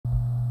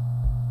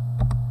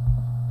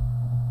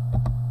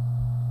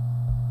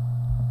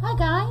Hi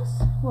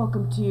guys,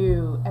 welcome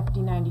to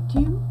FD92.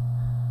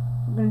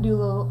 I'm going to do a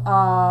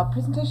little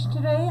presentation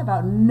today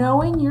about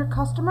knowing your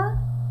customer.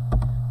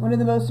 One of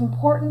the most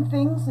important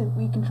things that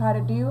we can try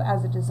to do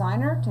as a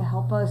designer to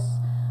help us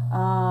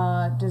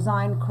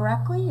design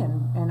correctly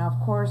and of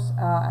course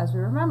as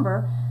we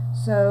remember,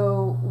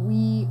 so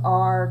we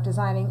are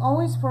designing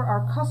always for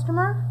our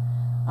customer.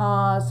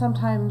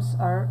 Sometimes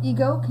our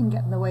ego can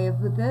get in the way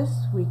of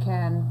this. We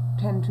can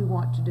tend to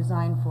want to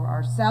design for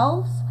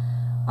ourselves.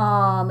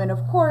 And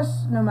of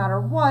course, no matter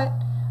what,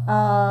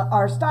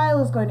 our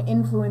style is going to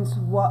influence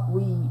what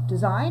we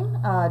design,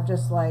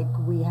 just like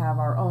we have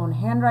our own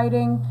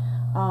handwriting.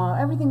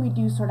 Everything we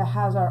do sort of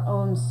has our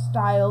own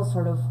style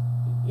sort of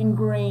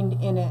ingrained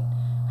in it.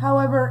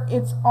 However,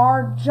 it's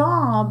our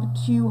job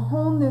to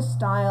hone this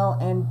style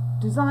and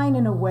design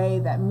in a way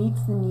that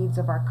meets the needs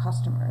of our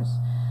customers.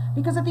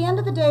 Because at the end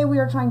of the day, we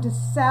are trying to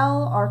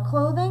sell our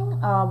clothing.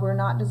 We're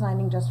not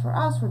designing just for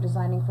us, we're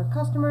designing for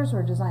customers,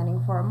 we're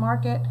designing for a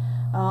market,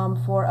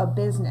 for a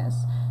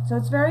business. So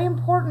it's very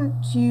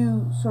important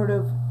to sort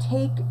of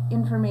take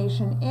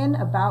information in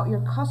about your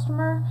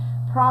customer,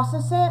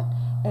 process it,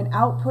 and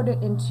output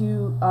it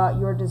into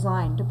your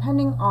design,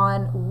 depending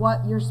on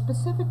what your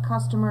specific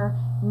customer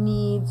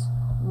needs,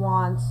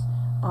 wants,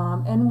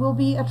 and will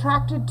be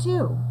attracted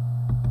to.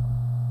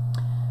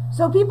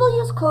 So people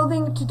use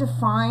clothing to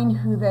define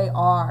who they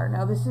are.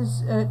 Now this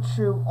is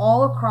true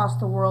all across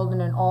the world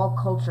and in all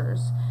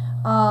cultures.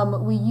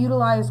 We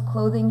utilize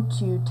clothing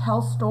to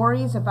tell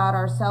stories about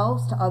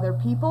ourselves to other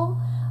people.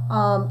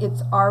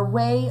 It's our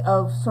way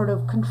of sort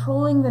of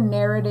controlling the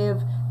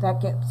narrative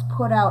that gets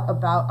put out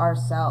about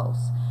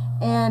ourselves.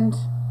 And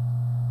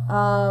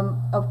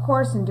of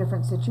course in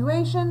different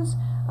situations,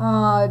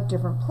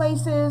 different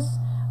places,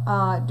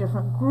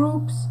 different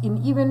groups,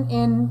 and even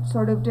in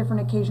sort of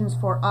different occasions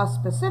for us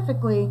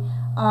specifically,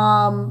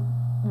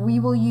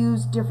 we will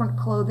use different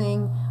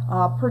clothing,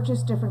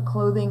 purchase different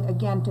clothing,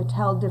 again, to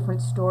tell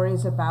different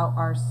stories about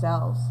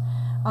ourselves.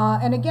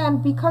 And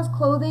again, because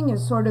clothing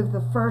is sort of the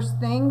first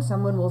thing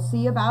someone will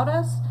see about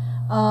us,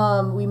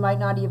 we might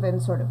not even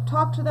sort of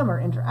talk to them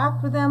or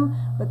interact with them,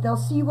 but they'll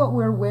see what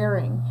we're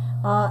wearing.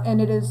 And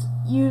it is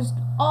used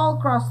all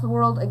across the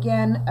world,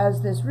 again,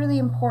 as this really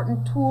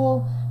important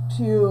tool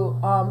to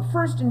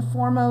first and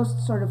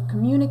foremost sort of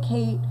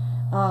communicate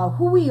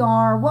who we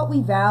are, what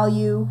we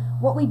value,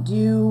 what we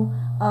do,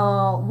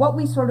 what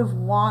we sort of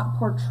want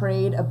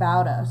portrayed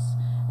about us.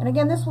 And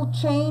again, this will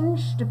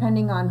change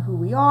depending on who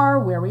we are,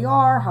 where we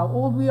are, how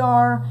old we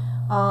are,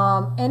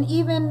 and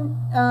even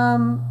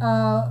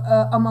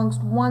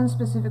amongst one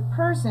specific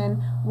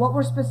person, what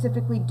we're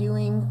specifically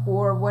doing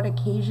or what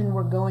occasion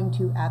we're going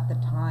to at the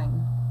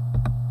time.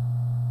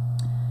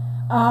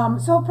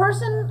 So a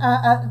person,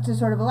 to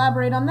sort of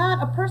elaborate on that,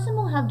 a person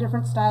will have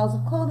different styles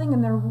of clothing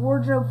in their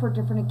wardrobe for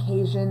different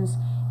occasions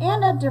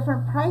and at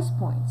different price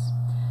points.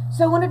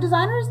 So when a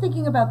designer is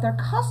thinking about their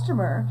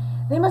customer,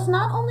 they must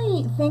not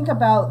only think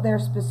about their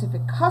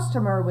specific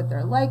customer, what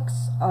their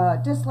likes,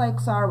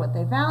 dislikes are, what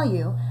they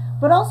value,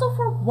 but also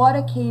for what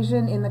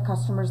occasion in the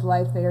customer's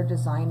life they are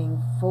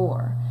designing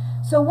for.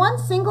 So one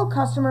single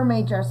customer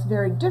may dress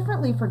very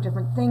differently for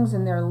different things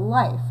in their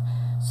life.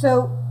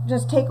 So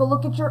just take a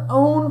look at your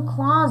own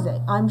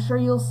closet. I'm sure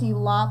you'll see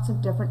lots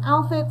of different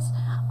outfits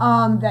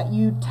that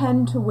you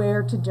tend to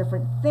wear to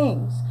different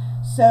things.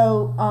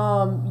 So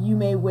you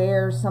may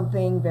wear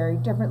something very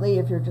differently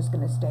if you're just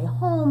going to stay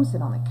home,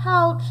 sit on the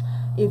couch.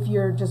 If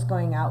you're just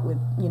going out with,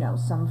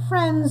 some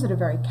friends at a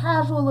very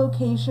casual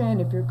location.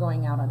 If you're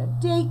going out on a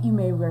date, you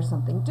may wear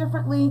something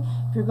differently.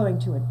 If you're going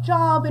to a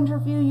job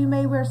interview, you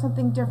may wear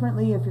something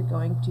differently. If you're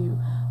going to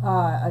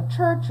a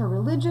church or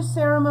religious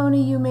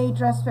ceremony, you may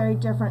dress very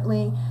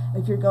differently.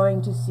 If you're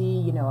going to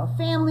see, a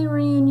family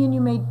reunion,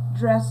 you may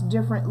dress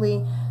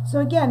differently. So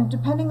again,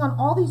 depending on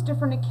all these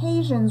different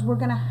occasions, we're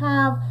going to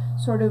have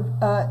sort of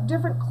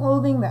different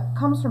clothing that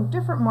comes from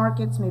different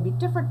markets, maybe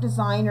different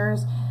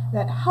designers,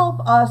 that help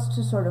us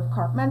to sort of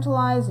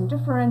compartmentalize and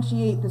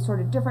differentiate the sort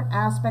of different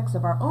aspects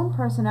of our own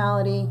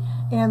personality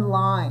and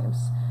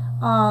lives.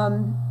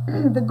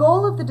 The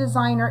goal of the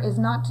designer is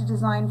not to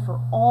design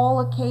for all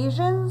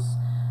occasions,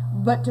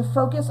 but to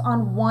focus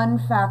on one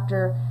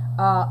factor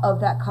of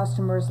that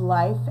customer's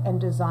life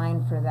and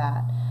design for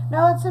that.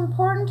 Now, it's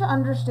important to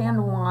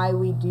understand why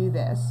we do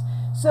this.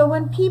 So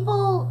when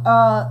people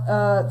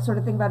sort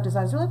of think about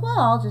designs, they're like, well,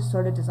 I'll just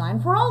sort of design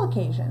for all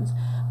occasions.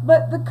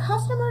 But the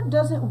customer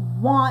doesn't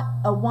want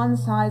a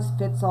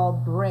one-size-fits-all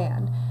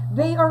brand.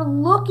 They are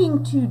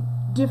looking to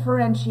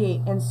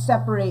differentiate and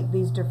separate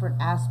these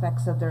different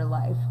aspects of their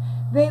life.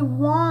 They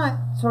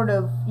want sort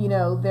of,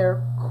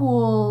 their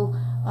cool,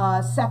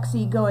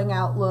 sexy going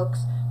out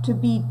looks to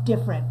be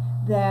different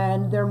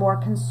than their more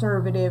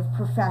conservative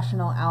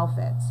professional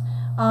outfits.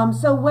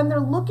 So when they're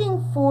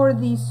looking for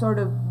these sort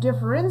of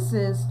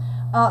differences,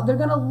 they're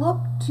going to look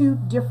to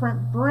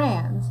different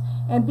brands.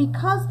 And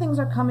because things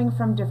are coming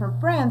from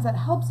different brands, that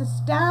helps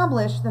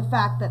establish the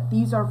fact that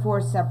these are for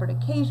separate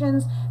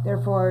occasions,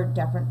 they're for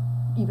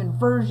even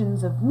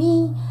versions of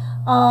me.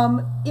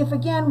 If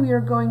again we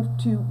are going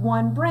to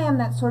one brand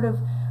that sort of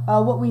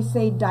what we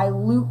say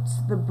dilutes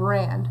the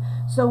brand.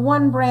 So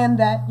one brand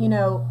that, you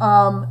know,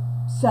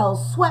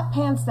 sells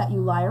sweatpants that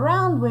you lie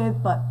around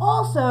with, but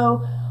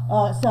also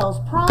sells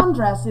prom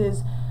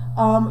dresses,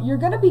 you're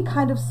going to be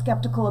kind of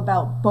skeptical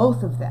about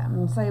both of them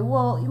and say,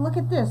 well, look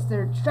at this,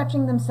 they're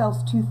stretching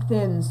themselves too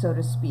thin, so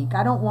to speak.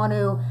 I don't want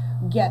to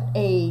get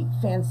a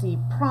fancy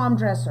prom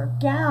dress or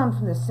gown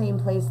from the same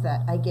place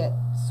that I get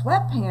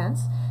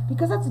sweatpants,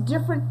 because that's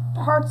different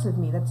parts of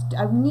me.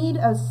 I need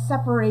a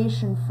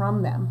separation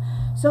from them.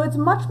 So it's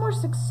much more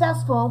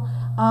successful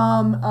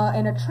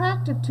and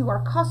attractive to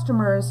our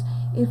customers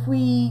if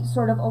we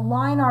sort of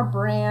align our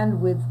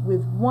brand with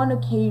one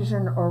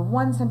occasion or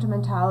one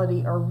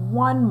sentimentality or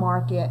one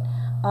market,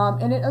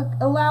 and it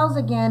allows,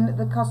 again,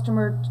 the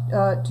customer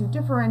to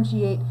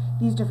differentiate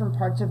these different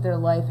parts of their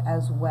life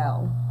as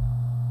well.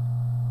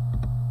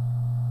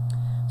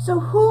 So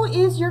who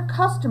is your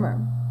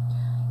customer?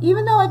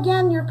 Even though,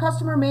 again, your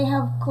customer may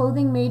have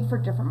clothing made for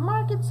different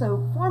markets,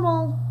 so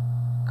formal,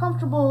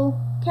 comfortable,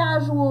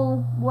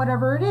 casual,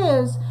 whatever it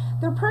is,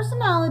 their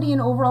personality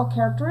and overall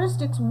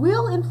characteristics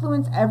will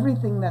influence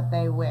everything that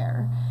they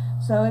wear.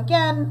 So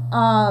again,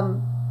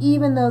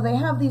 even though they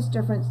have these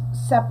different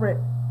separate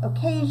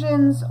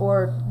occasions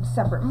or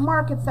separate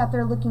markets that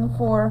they're looking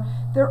for,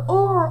 their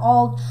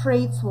overall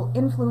traits will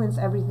influence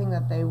everything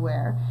that they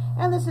wear.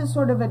 And this is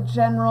sort of a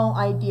general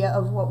idea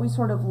of what we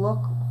sort of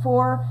look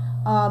for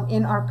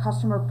in our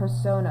customer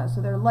persona.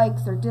 So their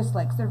likes, their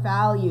dislikes, their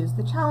values,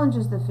 the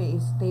challenges they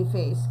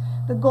face,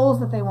 the goals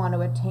that they want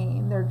to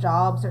attain, their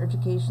jobs, their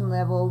education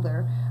level,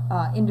 their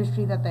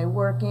industry that they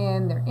work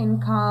in, their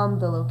income,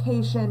 the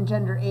location,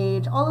 gender,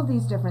 age, all of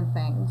these different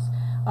things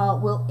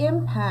will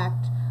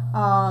impact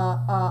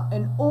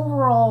an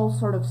overall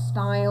sort of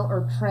style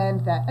or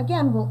trend that,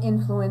 again, will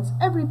influence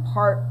every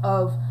part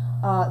of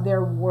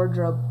their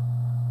wardrobe,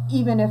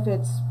 even if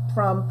it's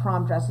from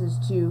prom dresses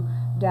to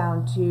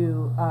down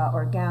to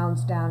or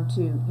gowns down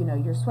to, you know,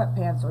 your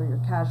sweatpants or your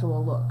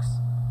casual looks.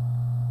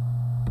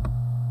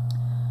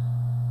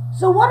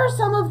 So what are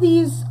some of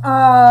these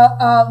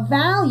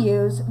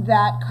values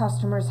that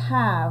customers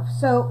have?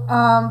 So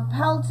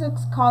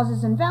politics,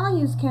 causes, and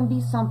values can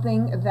be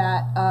something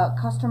that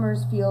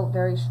customers feel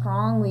very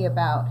strongly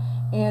about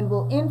and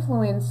will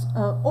influence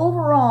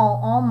overall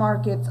all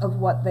markets of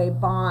what they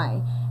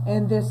buy.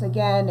 And this,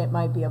 again, it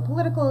might be a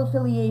political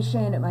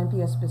affiliation, it might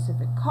be a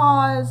specific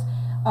cause,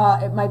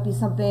 it might be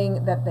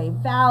something that they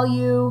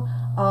value.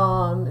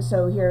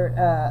 So here,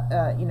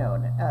 you know,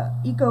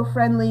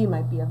 eco-friendly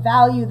might be a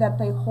value that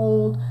they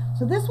hold.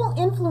 So this will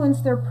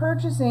influence their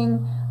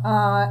purchasing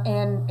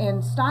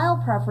and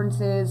style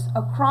preferences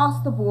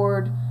across the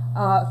board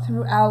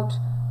throughout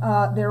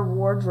their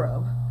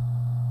wardrobe.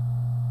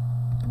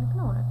 I kind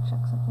of want to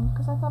check something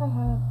because I thought I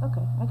had,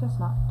 okay, I guess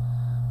not.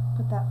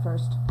 Put that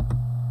first.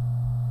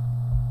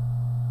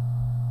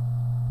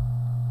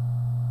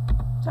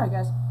 Sorry,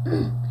 guys.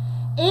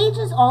 Age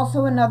is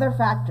also another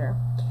factor.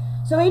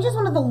 So age is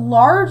one of the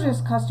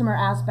largest customer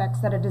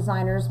aspects that a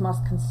designer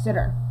must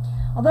consider.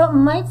 Although it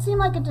might seem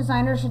like a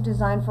designer should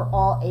design for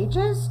all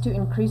ages to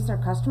increase their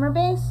customer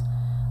base,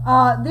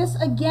 this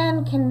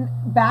again can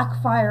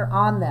backfire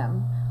on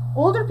them.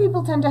 Older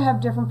people tend to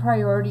have different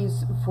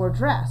priorities for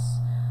dress.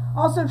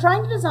 Also,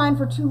 trying to design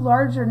for too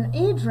large an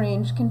age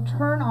range can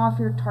turn off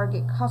your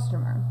target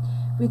customer.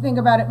 If we think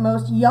about it,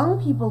 most young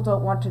people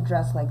don't want to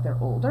dress like they're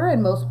older,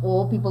 and most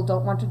old people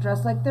don't want to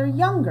dress like they're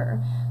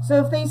younger.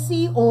 So if they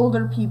see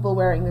older people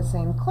wearing the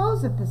same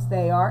clothes as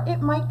they are,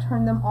 it might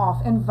turn them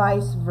off, and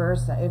vice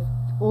versa. If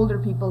older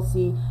people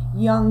see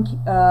young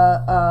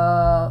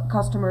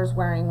customers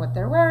wearing what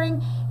they're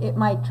wearing, it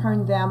might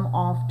turn them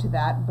off to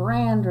that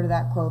brand or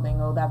that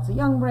clothing. Oh, that's a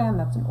young brand,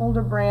 that's an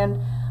older brand.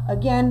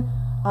 Again,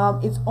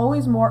 it's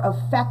always more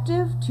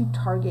effective to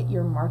target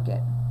your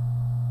market.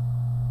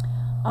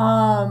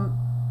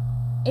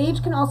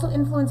 Age can also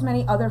influence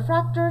many other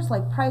factors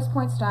like price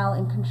point, style,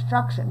 and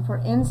construction. For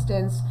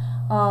instance,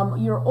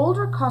 your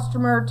older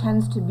customer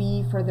tends to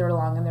be further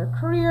along in their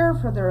career,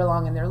 further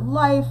along in their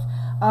life,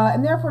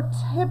 and therefore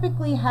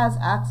typically has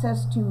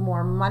access to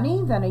more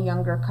money than a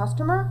younger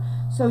customer.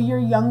 So your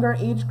younger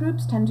age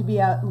groups tend to be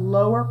at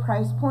lower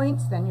price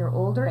points than your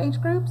older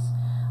age groups.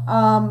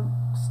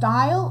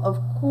 Style, of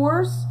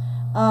course,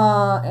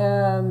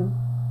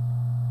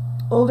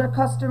 older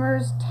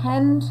customers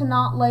tend to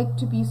not like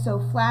to be so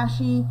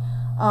flashy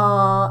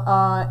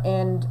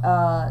and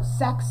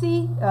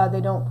sexy.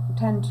 They don't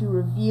tend to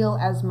reveal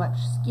as much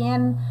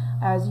skin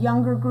as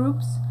younger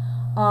groups.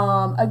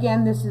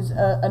 Again, this is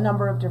a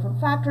number of different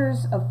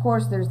factors. Of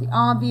course, there's the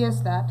obvious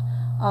that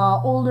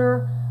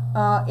older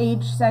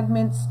age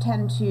segments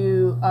tend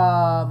to,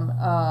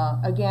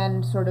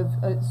 again, sort of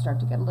start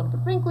to get a little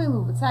bit wrinkly, a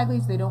little bit saggy,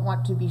 so they don't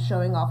want to be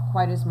showing off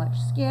quite as much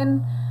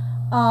skin.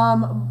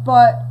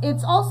 But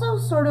it's also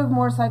sort of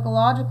more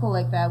psychological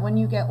like that. When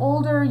you get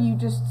older, you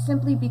just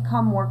simply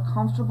become more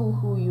comfortable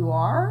who you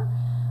are.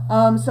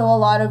 So a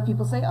lot of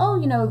people say,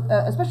 oh,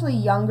 especially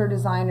younger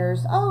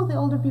designers, oh, the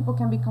older people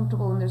can be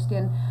comfortable in their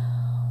skin.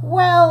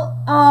 Well,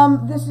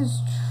 this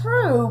is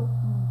true,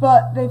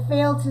 but they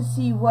fail to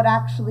see what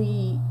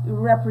actually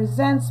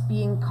represents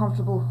being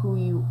comfortable who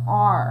you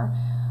are.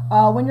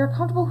 When you're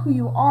comfortable who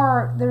you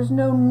are, there's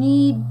no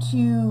need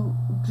to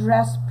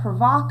dress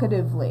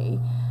provocatively.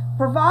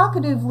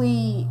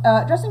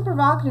 Dressing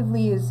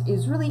provocatively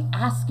is really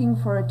asking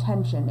for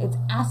attention. It's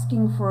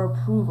asking for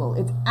approval.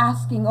 It's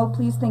asking, oh,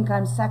 please think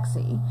I'm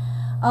sexy.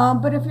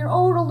 But if you're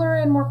older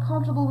and more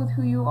comfortable with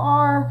who you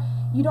are,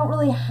 you don't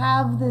really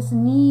have this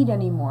need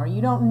anymore.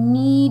 You don't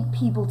need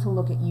people to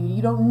look at you.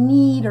 You don't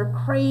need or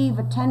crave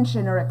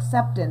attention or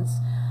acceptance.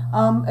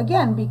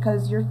 Again,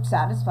 because you're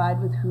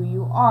satisfied with who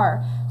you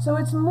are. So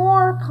it's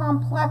more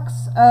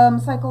complex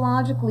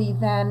psychologically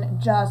than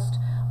just,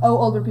 oh,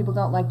 older people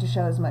don't like to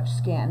show as much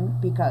skin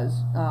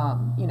because,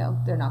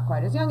 they're not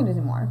quite as young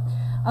anymore.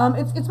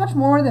 It's much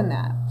more than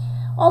that.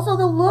 Also,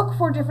 the look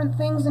for different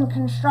things in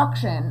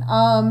construction.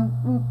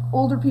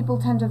 Older people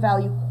tend to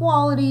value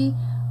quality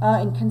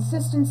and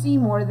consistency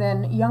more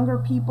than younger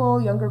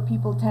people. Younger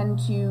people tend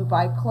to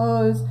buy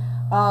clothes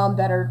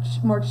that are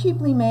more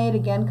cheaply made,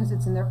 again, because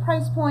it's in their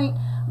price point,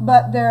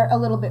 but they're a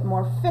little bit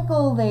more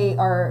fickle. They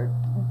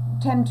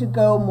tend to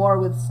go more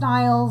with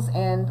styles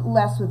and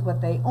less with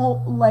what they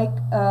like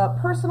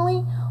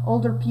personally.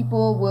 Older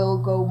people will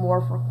go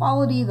more for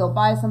quality. They'll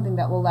buy something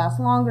that will last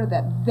longer,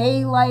 that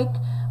they like,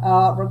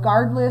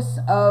 regardless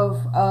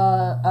of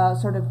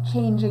sort of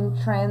changing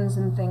trends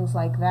and things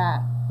like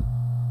that.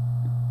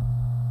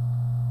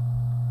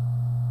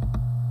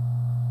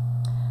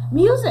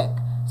 Music.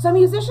 So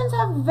musicians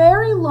have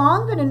very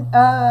long been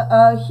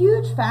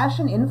huge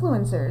fashion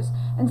influencers,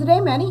 and today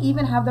many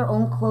even have their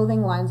own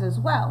clothing lines as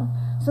well.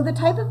 So the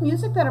type of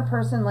music that a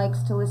person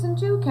likes to listen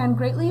to can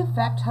greatly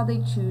affect how they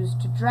choose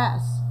to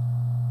dress.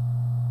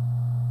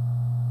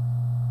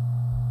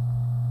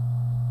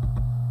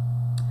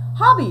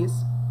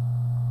 Hobbies.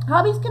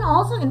 Hobbies can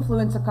also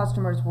influence a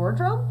customer's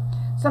wardrobe.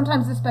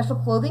 Sometimes the special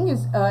clothing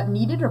is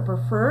needed or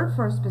preferred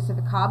for a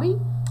specific hobby,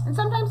 and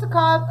sometimes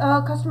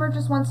the customer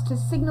just wants to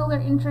signal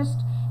their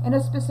interest in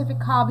a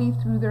specific hobby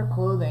through their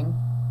clothing.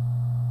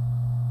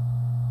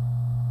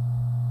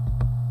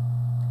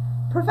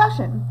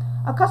 Profession.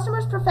 A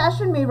customer's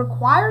profession may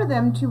require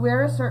them to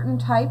wear a certain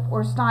type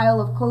or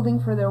style of clothing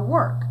for their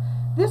work.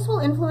 This will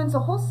influence a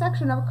whole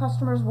section of a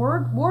customer's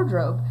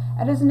wardrobe,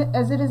 as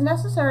it is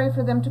necessary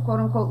for them to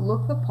quote-unquote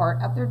look the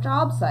part at their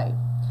job site.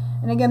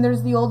 And again,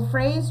 there's the old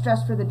phrase,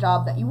 dress for the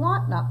job that you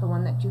want, not the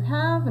one that you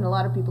have, and a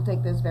lot of people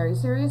take this very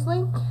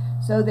seriously.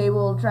 So they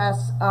will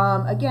dress,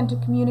 again, to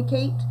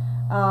communicate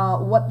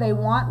what they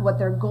want, what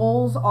their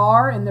goals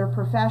are in their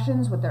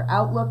professions, what their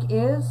outlook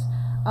is.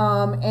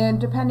 And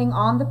depending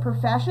on the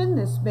profession,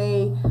 this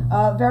may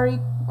vary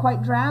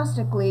quite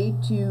drastically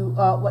to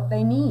what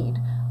they need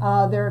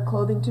their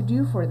clothing to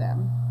do for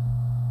them.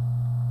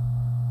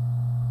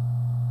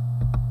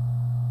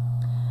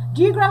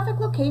 Geographic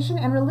location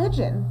and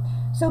religion.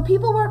 So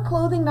people wear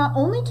clothing not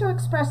only to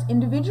express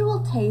individual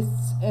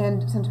tastes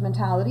and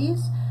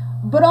sentimentalities,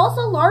 but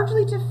also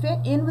largely to fit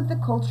in with the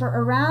culture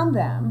around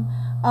them.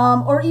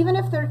 Or even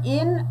if they're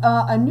in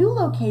a new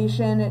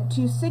location,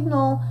 to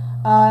signal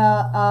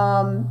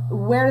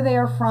where they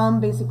are from,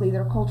 basically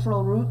their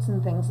cultural roots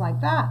and things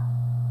like that.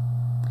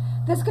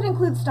 This could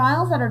include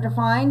styles that are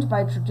defined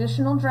by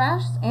traditional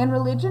dress and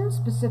religion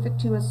specific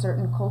to a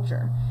certain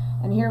culture.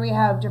 And here we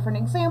have different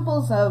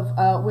examples of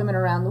women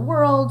around the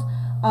world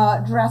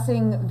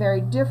dressing very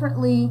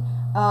differently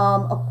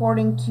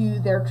according to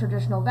their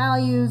traditional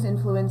values,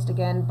 influenced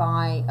again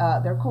by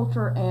their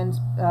culture and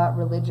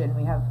religion.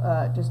 We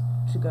have, just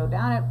to go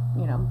down it,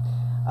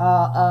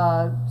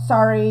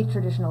 sari,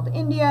 traditional to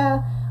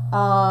India,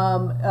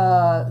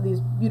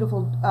 these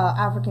beautiful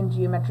African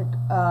geometric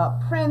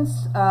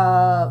prints,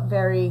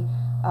 very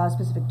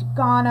specific to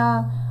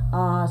Ghana.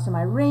 Some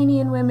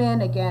Iranian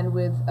women, again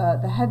with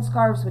the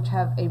headscarves, which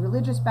have a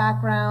religious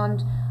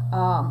background.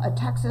 A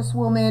Texas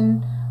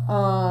woman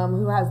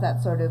who has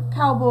that sort of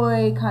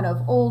cowboy, kind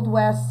of Old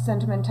West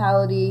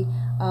sentimentality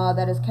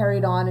that is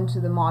carried on into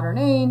the modern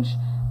age.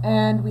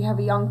 And we have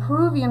a young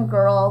Peruvian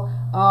girl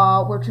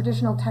where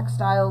traditional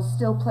textiles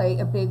still play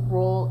a big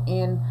role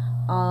in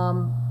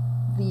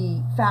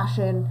the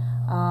fashion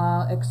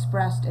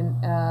expressed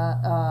in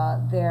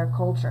their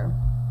culture.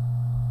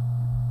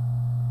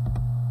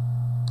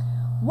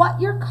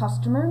 What your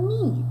customer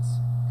needs.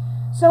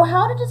 So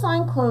how to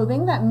design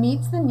clothing that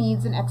meets the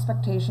needs and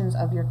expectations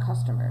of your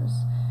customers.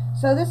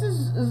 So this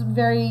is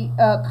very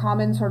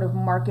common sort of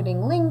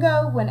marketing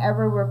lingo.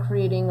 Whenever we're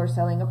creating or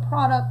selling a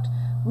product,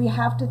 we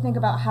have to think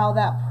about how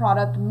that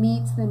product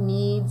meets the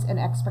needs and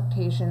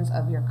expectations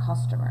of your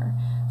customer.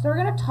 So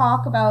we're going to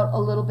talk about a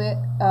little bit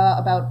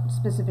about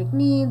specific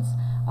needs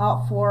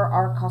for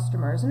our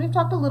customers. And we've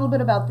talked a little bit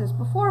about this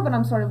before, but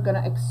I'm sort of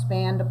going to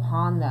expand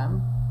upon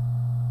them.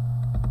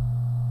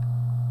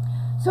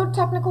 So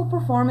technical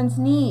performance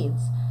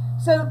needs.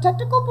 So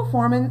technical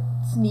performance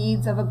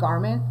needs of a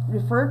garment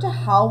refer to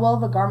how well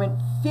the garment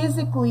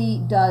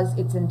physically does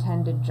its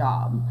intended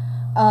job.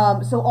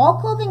 So all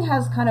clothing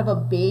has kind of a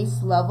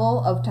base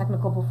level of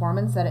technical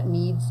performance that it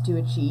needs to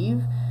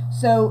achieve.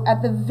 So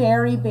at the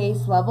very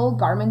base level,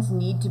 garments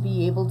need to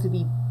be able to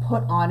be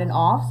put on and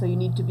off. So you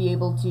need to be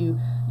able to,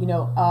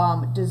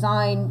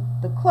 design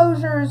the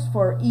closures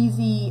for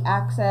easy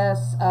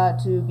access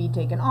to be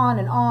taken on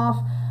and off.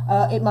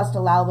 It must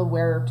allow the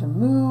wearer to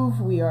move.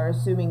 We are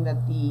assuming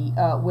that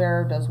the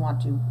wearer does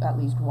want to at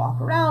least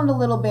walk around a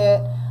little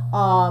bit.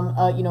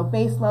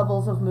 Base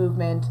levels of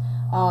movement.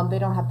 They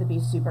don't have to be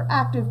super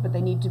active, but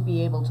they need to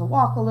be able to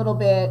walk a little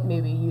bit,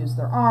 maybe use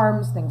their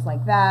arms, things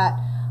like that.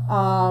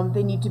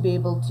 They need to be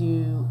able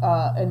to,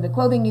 and the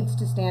clothing needs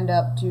to stand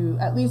up to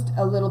at least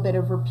a little bit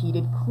of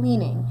repeated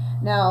cleaning.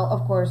 Now,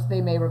 of course,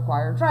 they may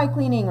require dry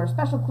cleaning or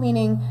special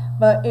cleaning,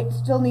 but it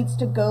still needs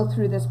to go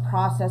through this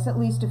process at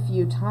least a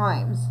few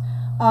times.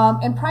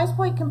 And price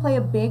point can play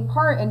a big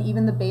part in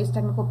even the base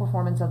technical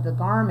performance of the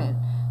garment.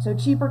 So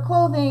cheaper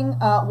clothing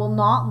will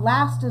not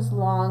last as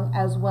long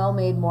as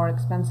well-made, more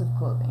expensive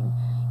clothing.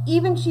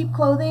 Even cheap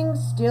clothing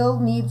still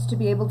needs to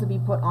be able to be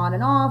put on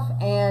and off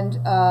and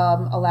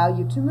allow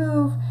you to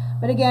move.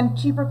 But again,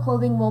 cheaper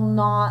clothing will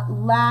not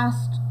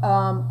last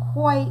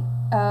quite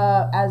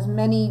as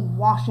many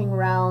washing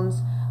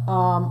rounds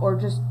or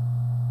just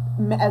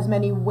as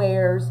many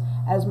wears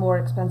as more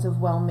expensive,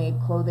 well-made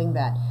clothing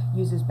that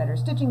uses better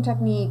stitching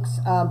techniques,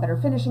 better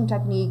finishing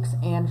techniques,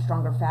 and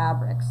stronger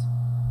fabrics.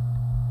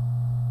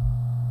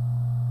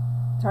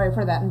 Sorry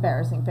for that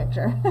embarrassing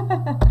picture.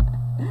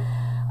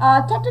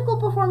 Technical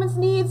performance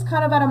needs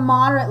kind of at a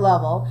moderate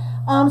level.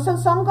 So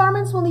some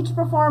garments will need to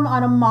perform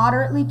on a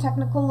moderately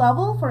technical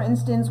level, for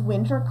instance,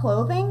 winter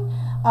clothing.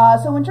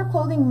 So winter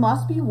clothing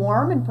must be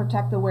warm and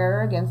protect the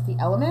wearer against the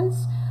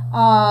elements.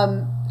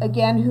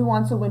 Again, who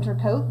wants a winter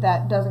coat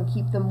that doesn't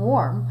keep them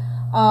warm?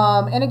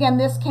 And again,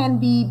 this can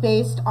be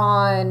based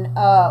on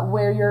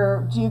where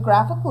your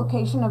geographic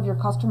location of your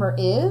customer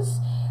is.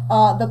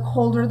 The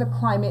colder the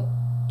climate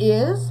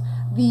is,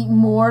 the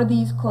more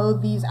these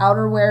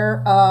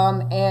outerwear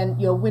and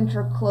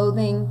winter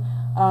clothing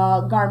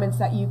garments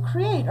that you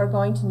create are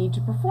going to need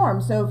to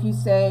perform. So if you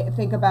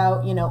think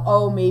about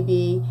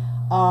maybe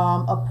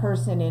a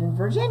person in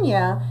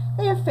Virginia,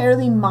 they have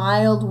fairly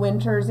mild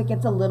winters. It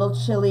gets a little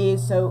chilly,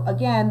 so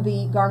again,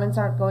 the garments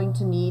aren't going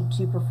to need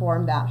to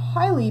perform that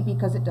highly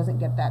because it doesn't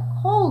get that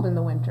cold in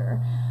the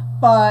winter.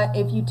 But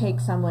if you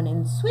take someone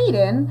in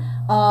Sweden,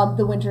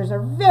 the winters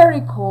are very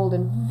cold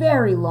and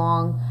very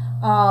long.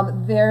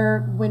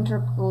 Their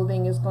winter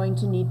clothing is going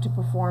to need to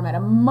perform at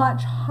a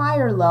much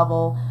higher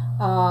level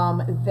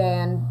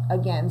than,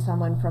 again,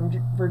 someone from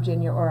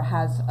Virginia or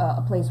has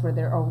a place where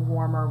there are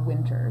warmer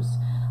winters.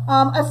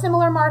 A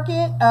similar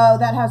market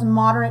that has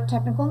moderate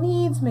technical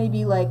needs,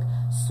 maybe like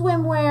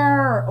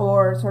swimwear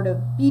or sort of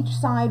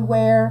beachside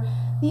wear.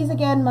 These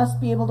again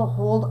must be able to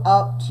hold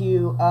up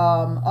to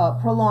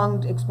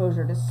prolonged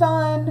exposure to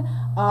sun,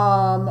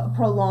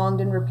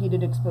 prolonged and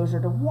repeated exposure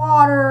to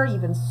water,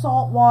 even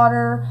salt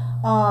water,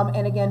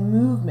 and again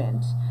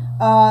movement.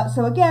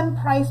 So again,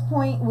 price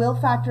point will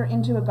factor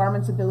into a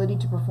garment's ability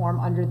to perform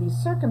under these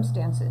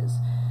circumstances.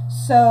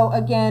 So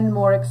again,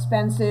 more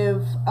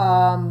expensive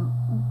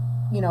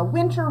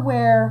winter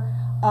wear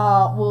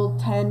will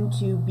tend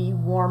to be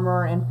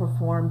warmer and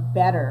perform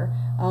better.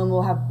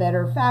 We'll have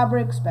better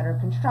fabrics, better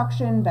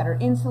construction, better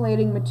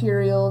insulating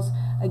materials.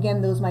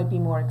 Again, those might be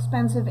more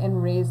expensive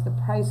and raise the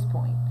price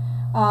point.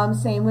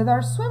 Same with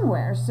our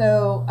swimwear.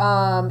 So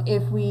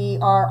if we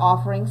are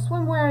offering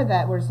swimwear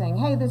that we're saying,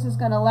 hey, this is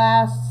going to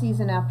last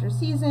season after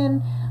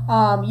season,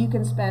 you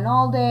can spend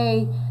all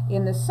day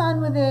in the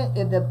sun with it,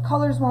 the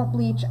colors won't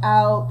bleach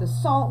out, the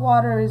salt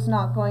water is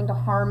not going to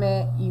harm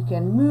it, you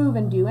can move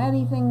and do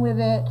anything with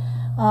it,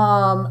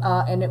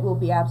 and it will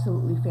be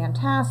absolutely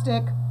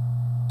fantastic.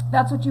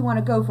 That's what you want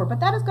to go for,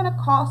 but that is going to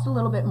cost a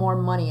little bit more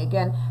money,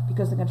 again,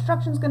 because the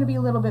construction is going to be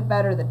a little bit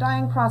better, the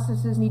dyeing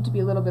processes need to be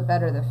a little bit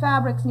better, the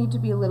fabrics need to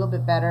be a little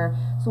bit better,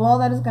 so all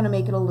that is going to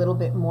make it a little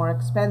bit more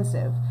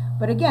expensive.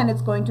 But again,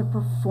 it's going to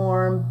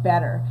perform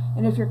better.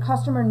 And if your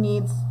customer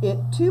needs it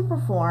to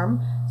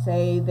perform,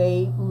 say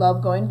they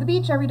love going to the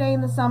beach every day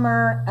in the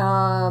summer,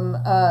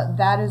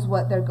 that is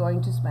what they're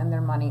going to spend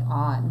their money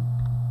on.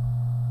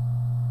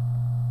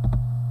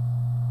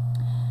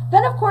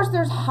 Then, of course,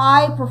 there's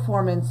high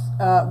performance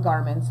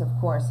garments, of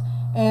course.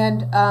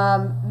 And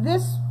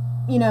this,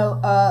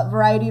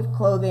 variety of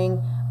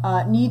clothing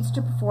needs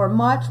to perform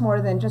much more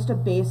than just a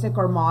basic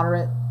or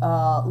moderate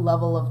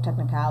level of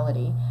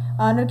technicality.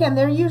 And again,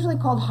 they're usually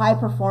called high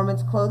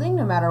performance clothing,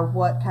 no matter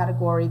what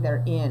category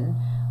they're in.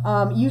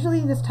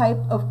 Usually this type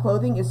of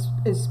clothing is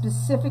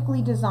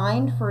specifically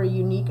designed for a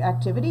unique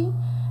activity,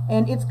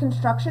 and its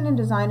construction and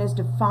design is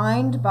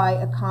defined by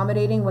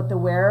accommodating what the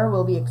wearer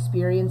will be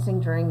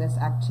experiencing during this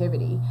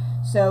activity.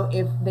 So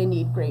if they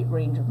need great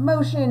range of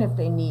motion, if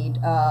they need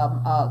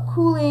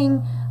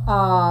cooling,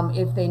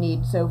 if they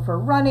need, so for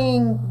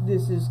running,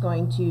 this is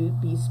going to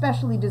be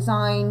specially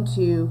designed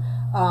to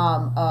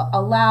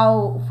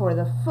allow for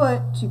the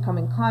foot to come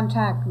in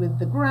contact with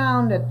the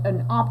ground at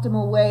an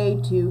optimal way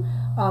to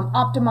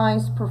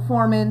optimize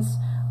performance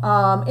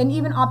and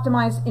even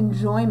optimize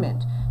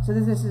enjoyment. So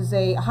this is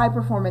a high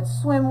performance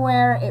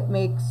swimwear. It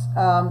makes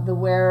the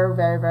wearer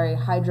very, very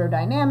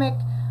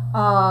hydrodynamic.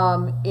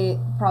 It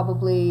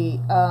probably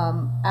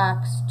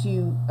acts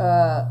to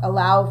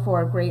allow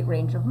for a great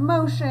range of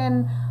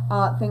motion,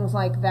 things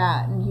like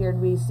that. And here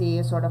we see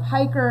a sort of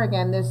hiker.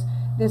 Again, this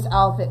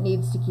outfit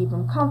needs to keep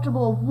them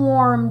comfortable,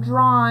 warm,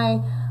 dry,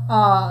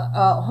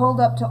 hold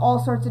up to all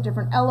sorts of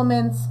different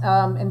elements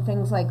and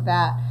things like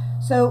that.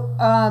 So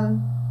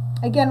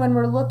again, when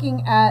we're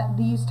looking at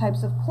these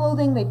types of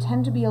clothing, they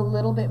tend to be a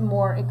little bit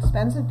more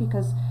expensive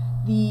because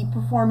the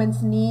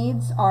performance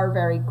needs are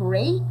very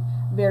great,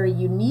 very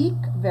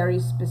unique, very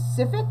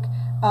specific.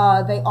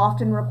 They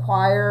often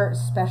require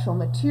special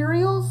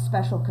materials,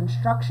 special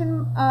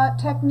construction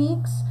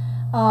techniques,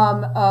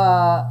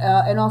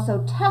 and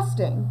also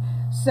testing.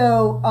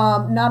 So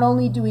not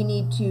only do we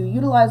need to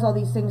utilize all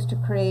these things to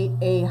create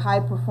a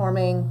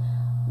high-performing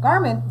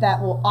garment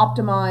that will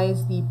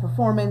optimize the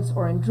performance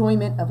or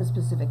enjoyment of a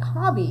specific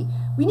hobby,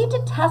 we need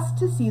to test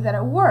to see that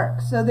it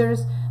works. So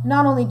there's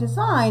not only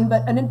design,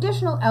 but an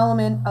additional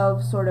element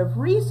of sort of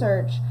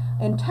research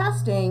and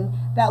testing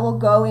that will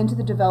go into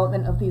the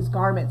development of these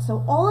garments.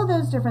 So all of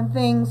those different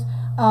things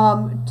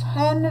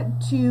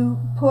tend to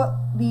put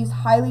these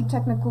highly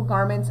technical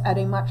garments at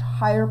a much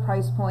higher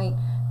price point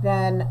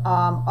than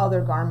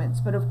other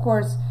garments. But of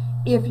course,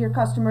 if your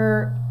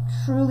customer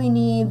truly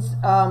needs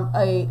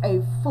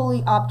a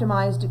fully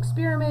optimized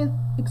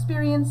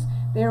experience,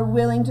 they're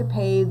willing to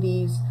pay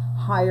these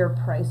higher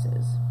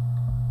prices.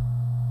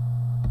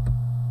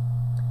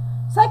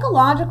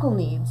 Psychological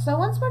needs. So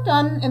once we're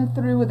done and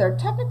through with our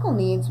technical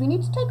needs, we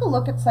need to take a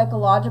look at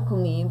psychological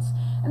needs.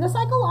 And the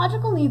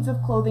psychological needs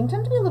of clothing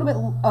tend to be a little bit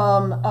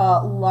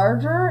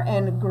larger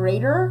and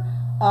greater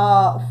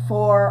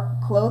for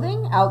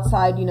clothing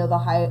outside, you know, the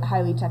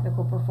highly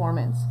technical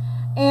performance.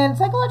 And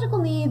psychological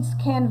needs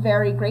can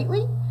vary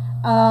greatly,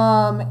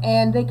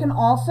 and they can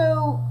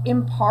also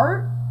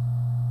impart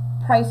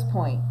price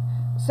point.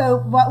 So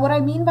what I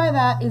mean by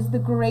that is the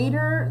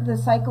greater the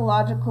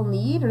psychological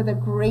need, or the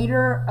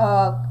greater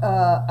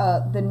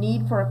the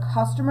need for a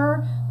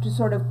customer to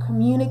sort of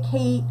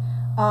communicate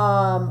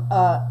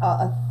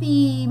a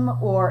theme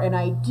or an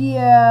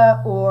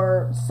idea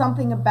or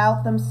something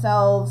about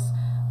themselves,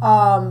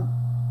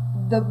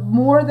 the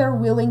more they're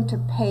willing to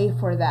pay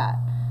for that.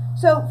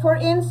 So for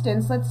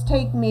instance, let's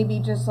take maybe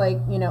just like,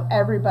 you know,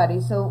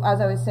 everybody. So as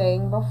I was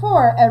saying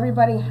before,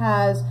 everybody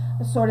has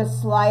a sort of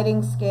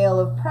sliding scale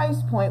of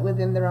price point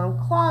within their own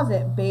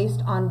closet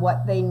based on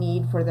what they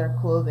need for their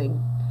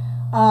clothing.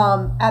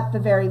 At the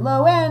very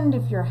low end,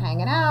 if you're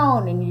hanging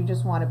out and you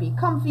just want to be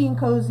comfy and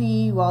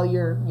cozy while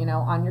you're, you know,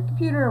 on your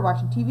computer or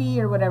watching TV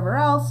or whatever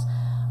else,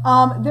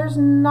 there's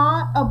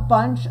not a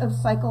bunch of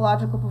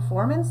psychological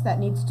performance that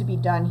needs to be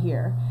done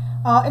here.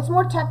 It's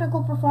more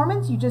technical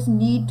performance. You just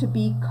need to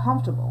be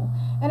comfortable.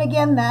 And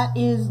again, that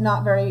is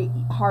not very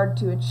hard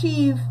to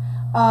achieve.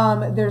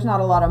 There's not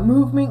a lot of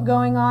movement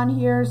going on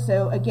here.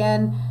 So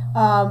again,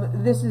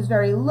 this is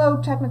very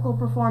low technical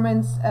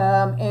performance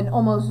and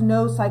almost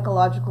no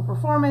psychological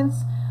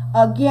performance.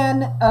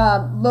 Again,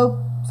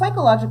 low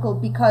psychological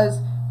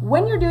because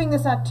when you're doing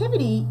this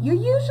activity, you're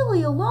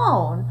usually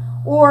alone,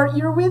 or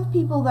you're with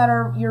people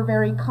that you're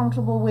very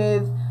comfortable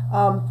with,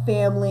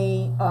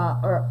 family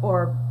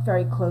or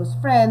very close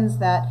friends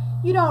that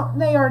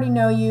they already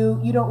know you.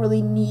 You don't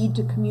really need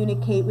to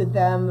communicate with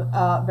them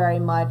very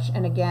much.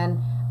 And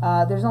again,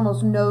 there's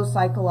almost no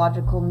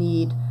psychological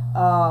need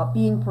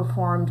being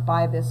performed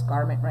by this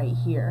garment right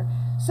here.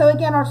 So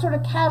again, our sort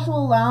of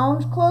casual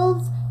lounge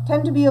clothes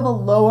tend to be of a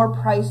lower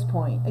price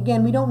point.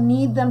 Again, we don't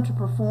need them to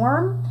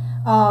perform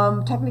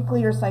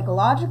technically or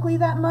psychologically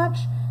that much,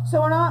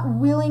 so we're not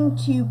willing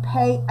to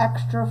pay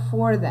extra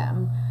for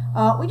them.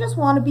 We just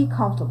want to be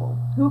comfortable.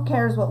 Who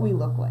cares what we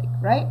look like,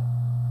 right?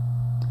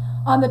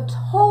 On the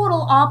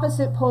total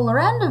opposite polar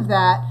end of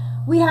that,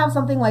 we have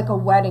something like a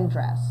wedding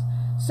dress.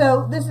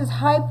 So this is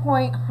high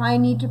point, high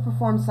need to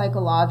perform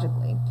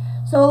psychologically.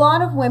 So a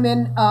lot of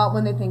women,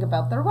 when they think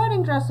about their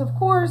wedding dress, of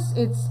course,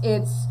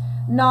 it's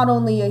not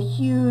only a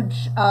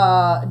huge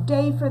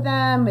day for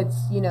them,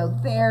 it's, you know,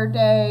 their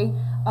day.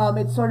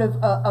 It's sort of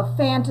a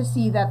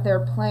fantasy that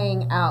they're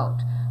playing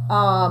out.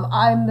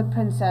 I'm the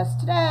princess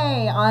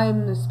today,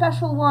 I'm the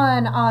special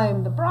one,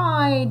 I'm the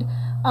bride,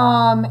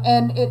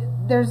 and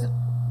there's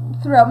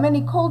throughout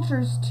many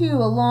cultures too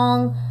a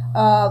long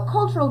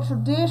cultural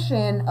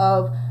tradition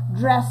of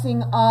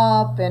dressing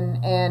up and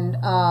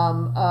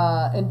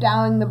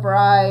endowing the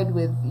bride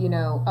with, you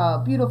know,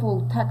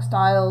 beautiful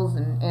textiles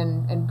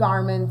and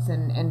garments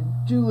and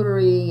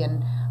jewelry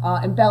and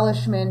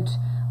embellishment,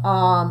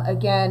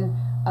 again,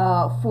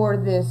 for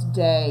this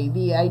day.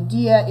 The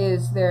idea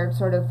is they're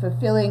sort of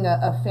fulfilling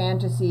a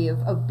fantasy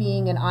of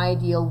being an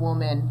ideal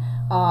woman,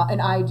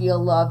 an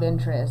ideal love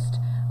interest.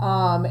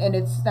 And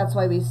that's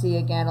why we see,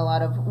 again, a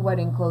lot of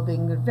wedding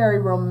clothing, very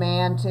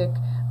romantic,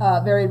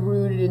 very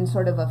rooted in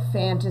sort of a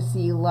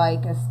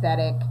fantasy-like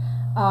aesthetic.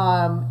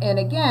 And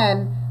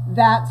again,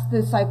 that's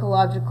the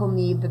psychological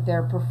need that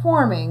they're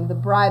performing. The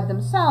bride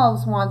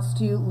themselves wants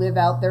to live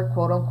out their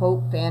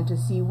quote-unquote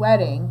fantasy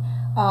wedding.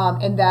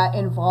 And that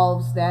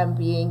involves them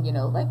being,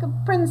 like a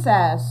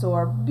princess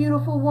or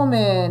beautiful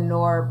woman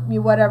or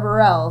whatever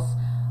else.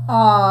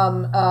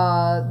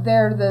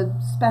 They're the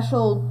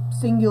special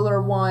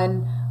singular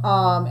one.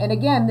 And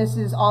again, this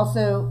is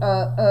also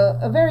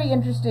a very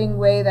interesting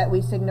way that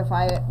we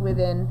signify it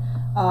within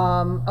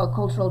a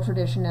cultural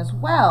tradition as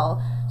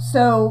well.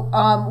 So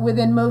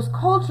within most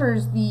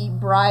cultures, the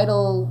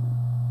bridal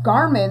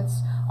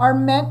garments are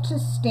meant to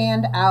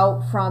stand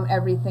out from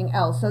everything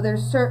else. So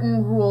there's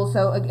certain rules.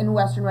 So in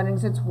Western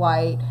weddings, it's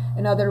white.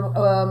 In other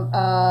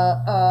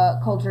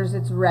cultures,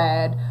 it's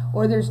red.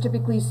 Or there's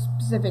typically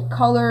specific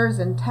colors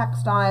and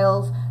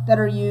textiles that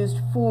are used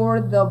for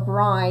the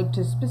bride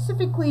to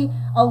specifically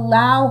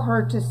allow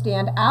her to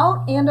stand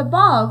out and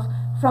above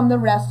from the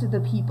rest of the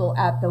people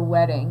at the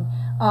wedding.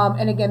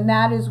 And again,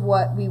 that is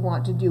what we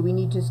want to do. We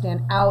need to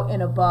stand out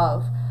and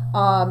above.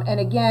 And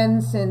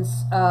again,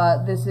 since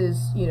this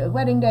is,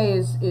 wedding day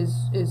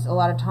is a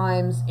lot of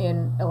times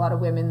in a lot of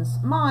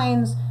women's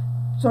minds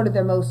sort of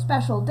their most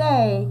special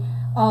day,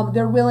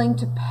 they're willing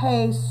to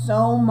pay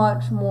so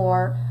much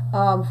more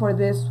for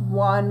this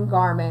one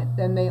garment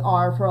than they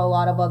are for a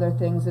lot of other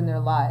things in their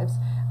lives.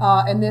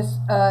 And this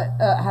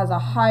has a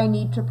high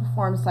need to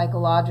perform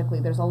psychologically.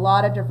 There's a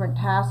lot of different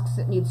tasks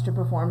it needs to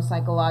perform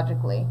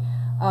psychologically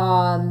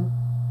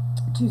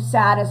to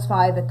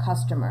satisfy the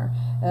customer.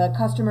 The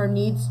customer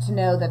needs to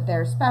know that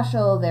they're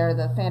special, they're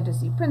the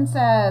fantasy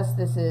princess,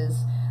 this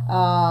is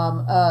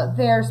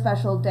their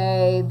special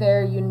day,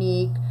 they're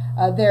unique,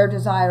 they're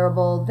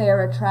desirable,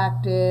 they're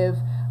attractive.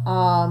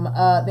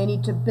 They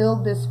need to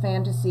build this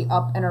fantasy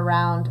up and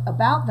around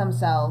about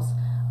themselves.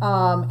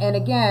 And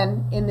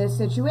again, in this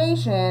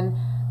situation,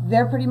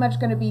 they're pretty much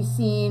going to be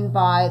seen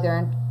by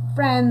their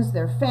friends,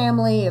 their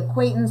family,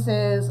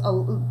 acquaintances.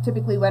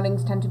 Typically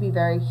weddings tend to be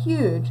very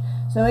huge.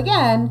 So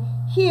again,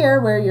 here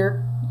where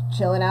you're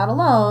chilling out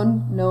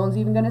alone, no one's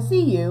even going to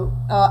see you,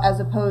 as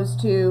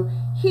opposed to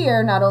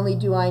here, not only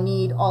do I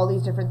need all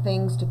these different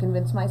things to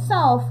convince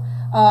myself,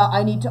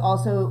 I need to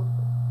also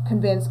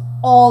convince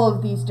all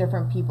of these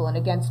different people, and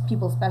against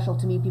people special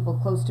to me, people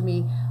close to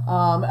me,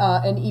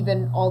 and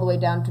even all the way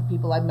down to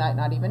people I might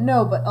not even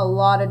know, but a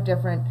lot of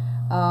different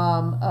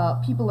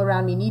people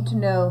around me need to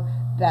know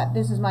that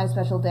this is my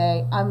special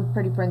day, I'm a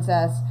pretty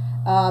princess.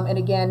 And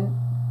again,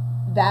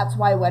 that's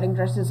why wedding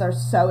dresses are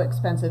so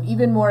expensive,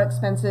 even more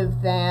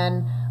expensive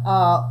than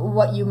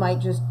what you might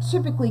just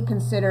typically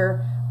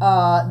consider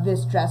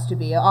this dress to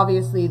be.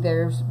 Obviously,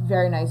 there's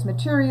very nice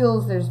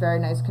materials, there's very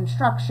nice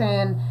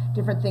construction,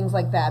 different things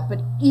like that.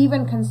 But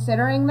even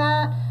considering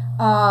that,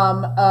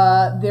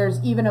 there's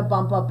even a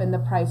bump up in the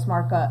price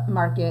markup,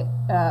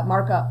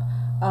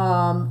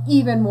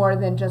 even more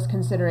than just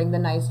considering the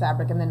nice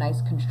fabric and the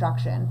nice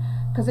construction.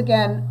 Because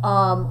again,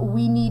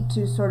 we need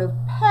to sort of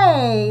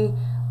pay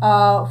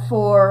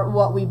for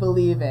what we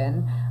believe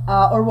in,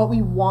 or what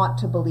we want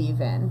to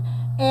believe in.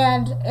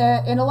 And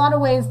in a lot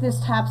of ways,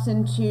 this taps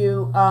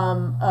into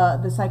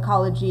the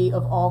psychology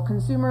of all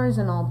consumers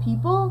and all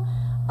people.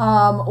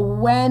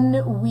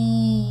 When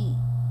we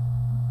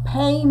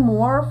pay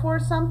more for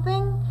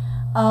something,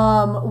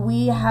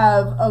 we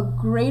have a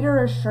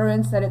greater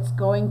assurance that it's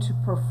going to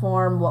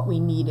perform what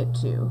we need it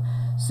to.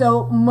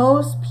 So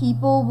most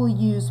people will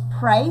use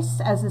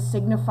price as a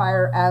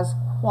signifier as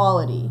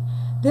quality.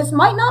 This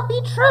might not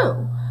be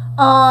true,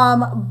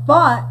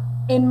 but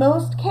in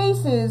most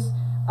cases,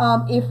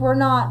 if we're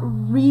not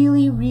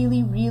really,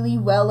 really, really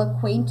well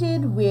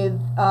acquainted with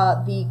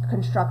the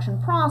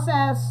construction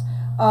process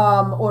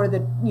or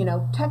the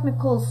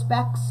technical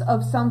specs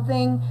of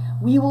something,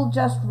 we will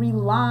just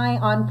rely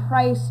on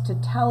price to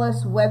tell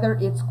us whether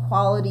it's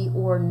quality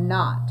or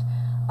not.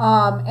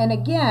 And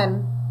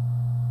again,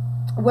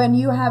 when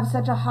you have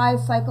such a high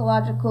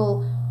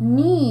psychological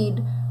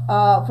need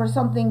for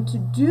something to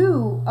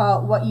do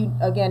what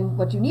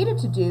you need it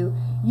to do,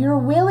 you're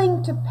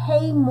willing to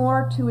pay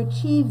more to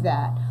achieve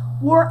that,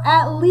 or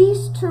at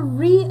least to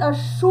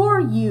reassure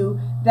you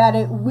that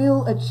it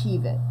will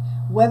achieve it.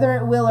 Whether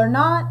it will or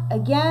not,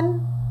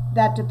 again,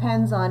 that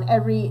depends on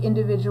every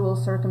individual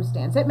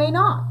circumstance. It may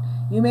not.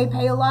 You may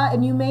pay a lot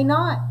and you may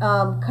not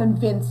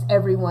convince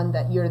everyone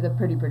that you're the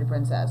pretty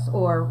princess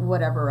or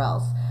whatever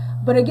else.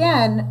 But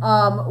again,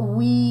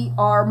 we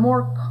are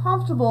more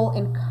comfortable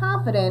and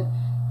confident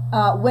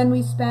when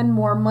we spend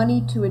more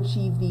money to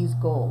achieve these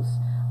goals.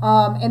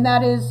 And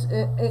that is,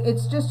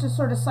 it's just a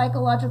sort of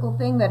psychological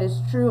thing that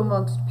is true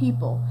amongst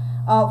people.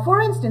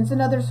 For instance,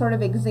 another sort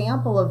of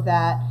example of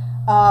that,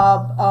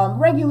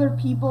 regular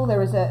people, there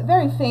was a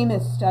very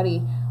famous study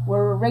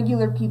where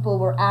regular people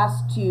were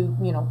asked to,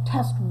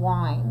 test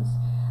wines.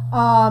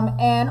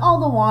 And all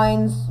the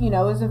wines,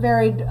 is a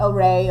varied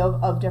array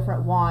of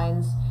different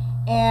wines.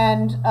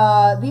 And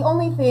the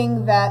only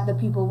thing that the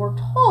people were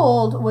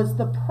told was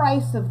the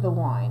price of the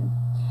wine.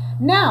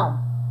 Now,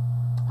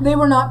 they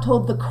were not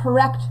told the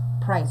correct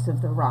price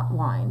of the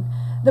wine.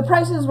 The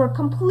prices were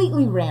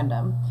completely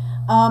random.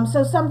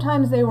 So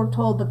sometimes they were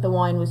told that the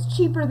wine was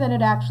cheaper than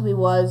it actually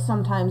was.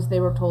 Sometimes they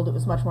were told it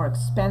was much more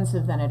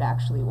expensive than it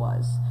actually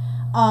was.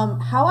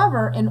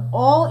 However, in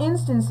all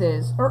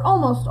instances, or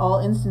almost all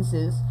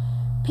instances,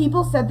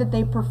 people said that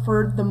they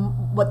preferred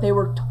what they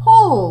were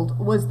told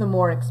was the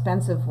more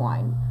expensive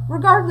wine,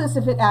 regardless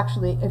if it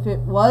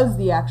was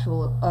the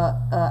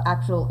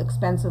actual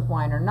expensive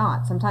wine or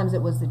not. Sometimes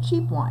it was the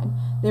cheap wine.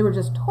 They were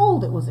just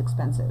told it was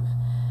expensive.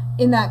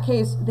 In that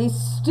case, they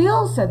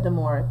still said the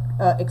more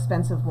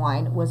expensive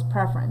wine was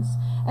preference.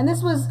 And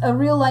this was a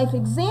real life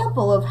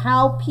example of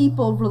how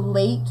people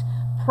relate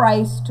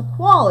price to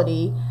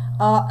quality,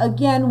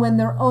 again, when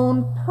their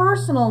own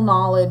personal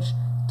knowledge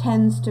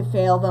tends to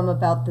fail them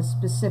about the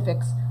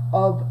specifics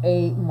of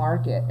a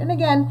market. And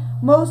again,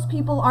 most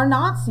people are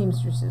not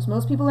seamstresses.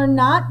 Most people are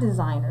not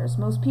designers.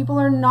 Most people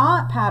are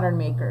not pattern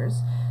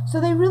makers. So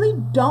they really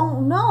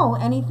don't know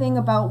anything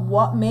about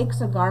what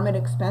makes a garment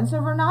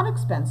expensive or not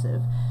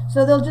expensive.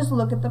 So they'll just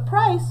look at the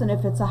price, and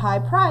if it's a high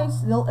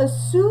price, they'll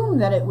assume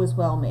that it was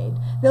well made.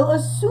 They'll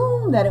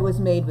assume that it was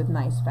made with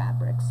nice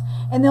fabrics.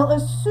 And they'll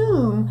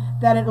assume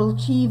that it will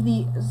achieve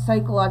the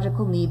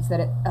psychological needs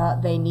that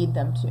they need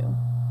them to.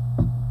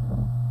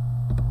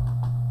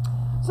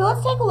 So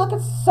let's take a look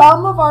at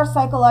some of our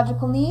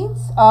psychological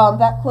needs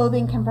that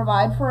clothing can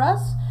provide for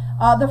us.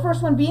 The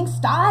first one being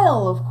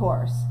style, of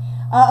course.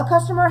 A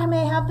customer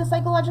may have the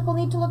psychological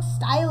need to look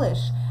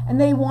stylish, and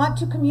they want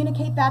to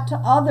communicate that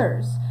to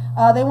others.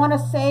 They want to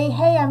say,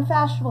 hey, I'm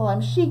fashionable,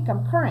 I'm chic,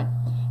 I'm current.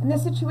 In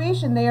this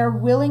situation, they are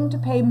willing to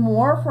pay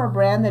more for a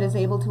brand that is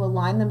able to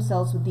align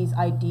themselves with these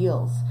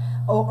ideals,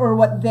 or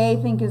what they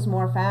think is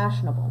more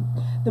fashionable.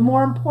 The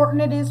more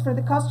important it is for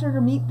the customer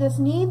to meet this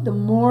need, the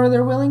more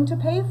they're willing to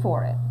pay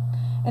for it.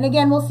 And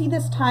again, we'll see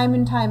this time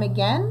and time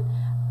again.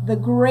 The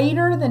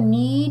greater the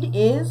need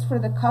is for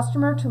the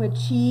customer to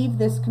achieve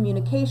this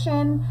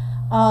communication,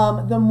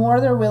 the more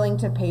they're willing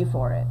to pay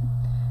for it.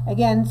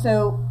 Again,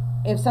 so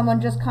if someone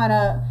just kind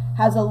of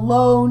has a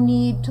low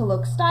need to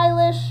look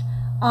stylish,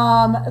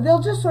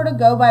 they'll just sort of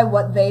go by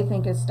what they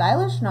think is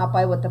stylish, not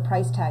by what the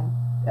price tag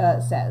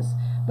says.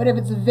 But if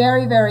it's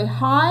very, very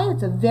high,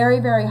 it's a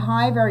very, very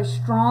high, very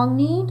strong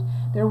need,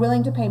 they're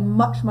willing to pay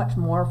much, much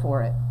more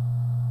for it.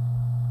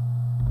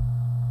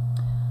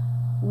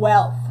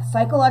 Wealth.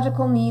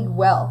 Psychological need,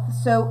 wealth.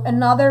 So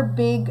another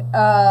big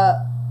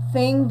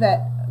thing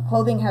that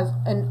clothing has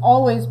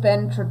always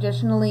been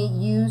traditionally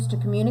used to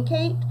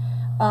communicate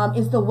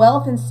is the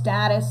wealth and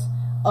status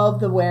of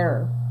the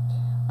wearer.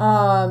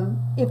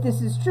 If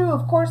this is true,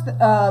 of course,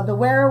 the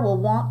wearer will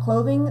want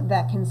clothing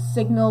that can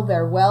signal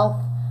their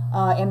wealth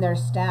and their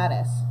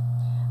status.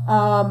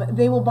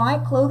 They will buy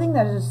clothing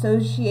that is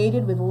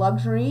associated with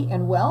luxury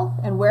and wealth,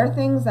 and wear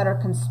things that are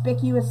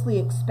conspicuously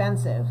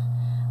expensive.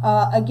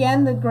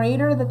 Again, the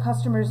greater the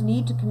customer's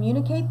need to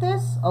communicate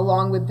this,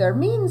 along with their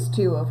means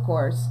to, of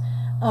course,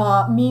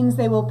 means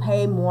they will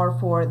pay more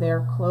for their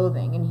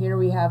clothing. And here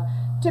we have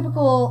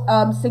typical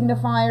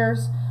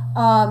signifiers.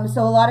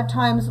 So a lot of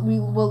times we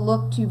will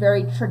look to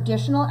very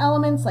traditional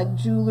elements like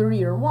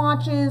jewelry or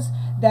watches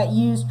that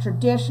use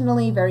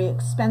traditionally very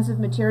expensive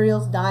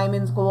materials,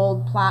 diamonds,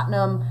 gold,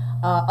 platinum,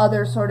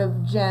 other sort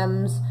of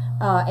gems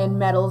and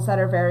metals that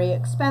are very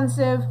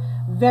expensive,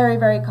 very,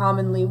 very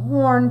commonly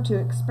worn to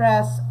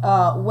express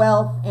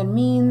wealth and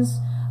means,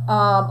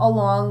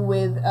 along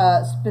with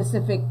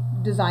specific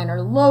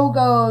designer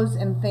logos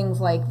and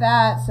things like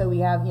that. So we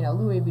have,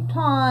 Louis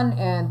Vuitton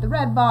and the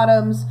red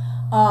bottoms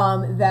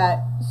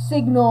that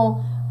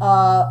signal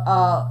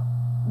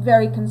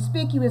very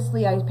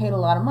conspicuously, I paid a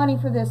lot of money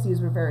for this,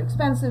 these were very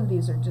expensive,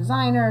 these are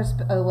designers,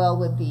 well,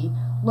 with the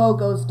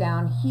logos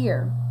down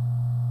here.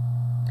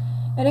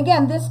 And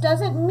again, this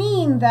doesn't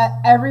mean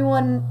that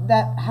everyone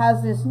that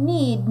has this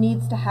need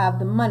needs to have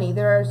the money.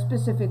 There are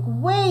specific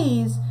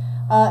ways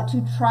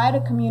to try to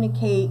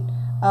communicate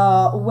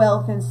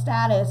wealth and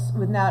status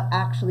without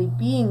actually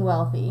being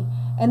wealthy.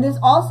 And this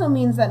also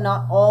means that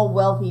not all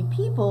wealthy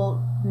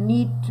people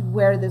need to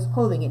wear this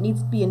clothing. It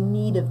needs to be a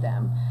need of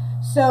them.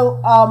 So,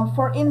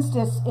 for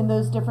instance, in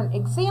those different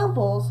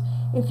examples,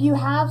 if you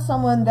have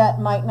someone that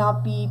might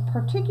not be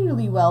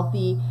particularly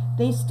wealthy,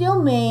 they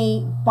still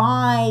may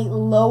buy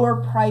lower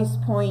price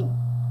point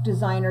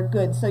designer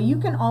goods. So you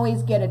can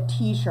always get a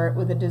t-shirt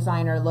with a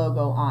designer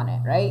logo on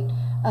it, right?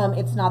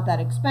 It's not that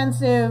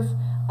expensive.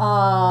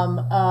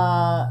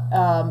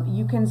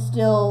 You can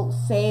still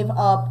save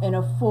up and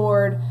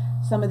afford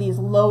some of these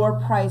lower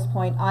price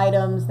point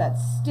items that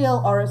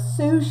still are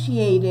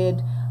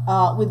associated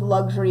with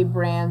luxury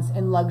brands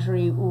and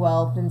luxury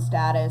wealth and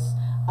status,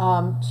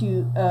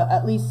 to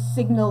at least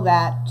signal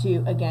that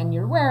to, again,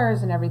 your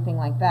wearers and everything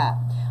like that.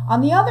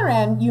 On the other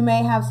end, you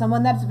may have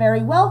someone that's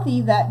very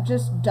wealthy that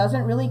just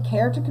doesn't really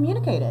care to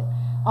communicate it.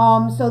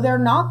 So they're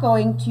not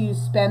going to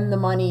spend the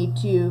money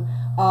to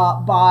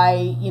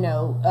buy,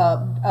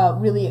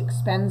 really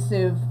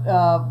expensive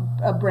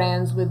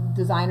brands with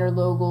designer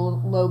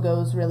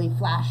logos, really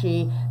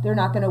flashy. They're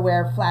not going to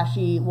wear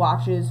flashy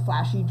watches,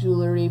 flashy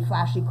jewelry,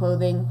 flashy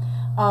clothing.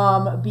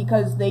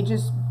 because they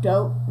just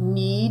don't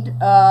need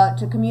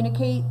to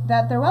communicate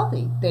that they're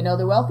wealthy. They know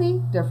they're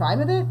wealthy, they're fine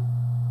with it,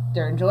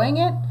 they're enjoying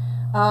it,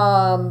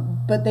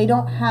 but they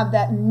don't have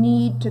that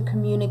need to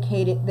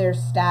communicate their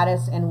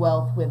status and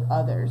wealth with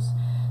others.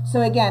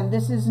 So again,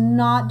 this is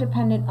not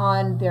dependent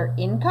on their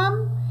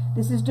income.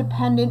 This is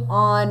dependent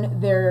on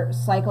their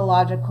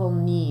psychological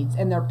needs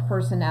and their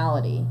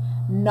personality,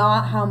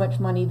 not how much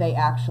money they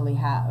actually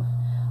have.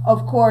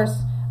 Of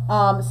course,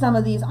 some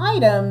of these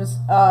items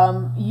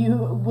you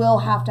will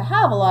have to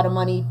have a lot of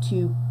money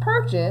to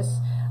purchase.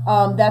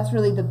 That's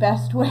really the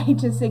best way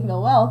to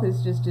signal wealth,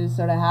 is just to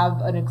sort of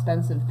have an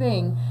expensive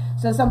thing.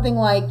 So something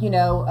like, you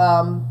know,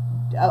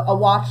 a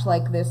watch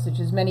like this, which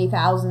is many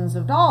thousands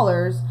of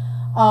dollars,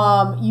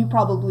 you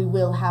probably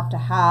will have to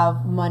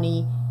have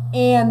money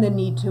and the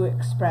need to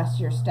express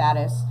your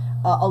status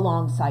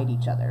alongside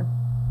each other.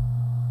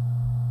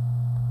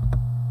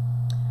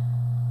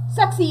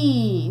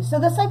 Sexy. So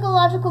the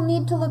psychological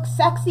need to look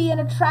sexy and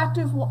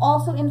attractive will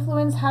also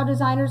influence how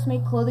designers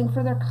make clothing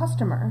for their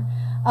customer.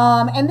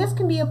 And this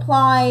can be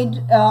applied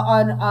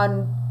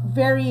on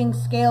varying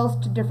scales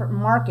to different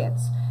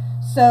markets.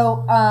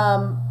 So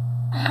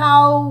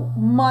how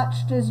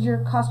much does your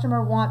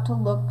customer want to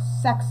look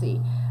sexy?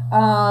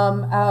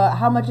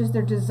 How much is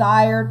their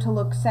desire to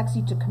look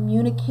sexy, to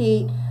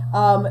communicate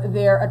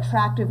their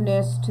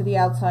attractiveness to the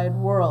outside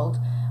world?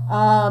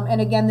 And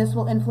again, this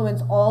will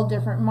influence all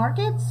different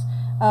markets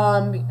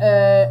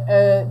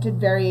to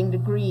varying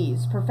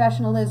degrees.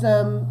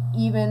 Professionalism,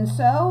 even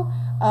so.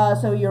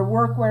 So your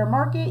workwear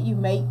market, you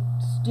may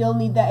still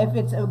need that. If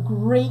it's a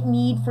great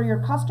need for your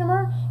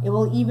customer, it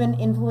will even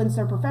influence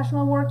their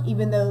professional work,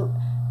 even though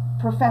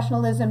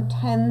professionalism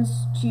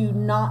tends to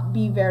not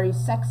be very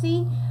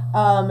sexy.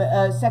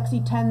 Sexy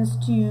tends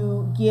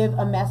to give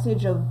a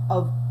message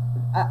of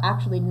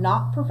actually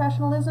not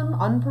professionalism,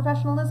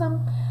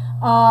 unprofessionalism,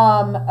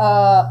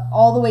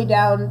 all the way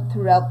down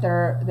throughout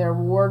their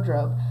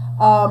wardrobe.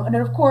 And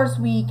of course,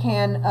 we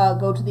can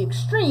go to the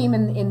extreme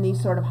in the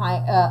sort of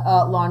high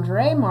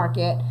lingerie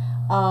market.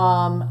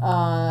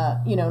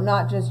 You know,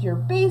 not just your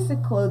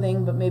basic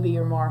clothing, but maybe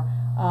your more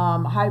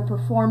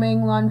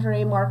high-performing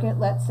lingerie market,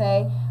 let's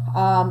say.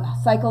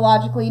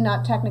 Psychologically,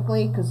 not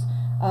technically, because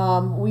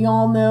we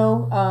all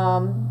know,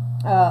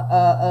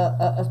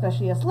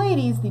 especially us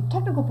ladies, the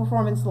technical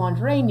performance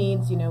lingerie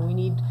needs, you know, we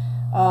need,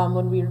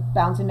 when we're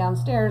bouncing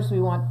downstairs, we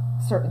want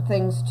certain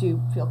things to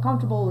feel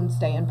comfortable and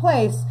stay in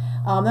place.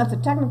 That's a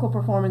technical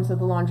performance of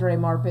the lingerie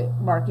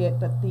market,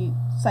 but the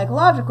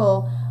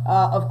psychological,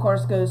 of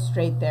course, goes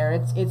straight there.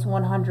 It's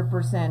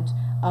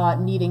 100%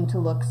 needing to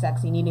look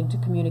sexy, needing to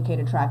communicate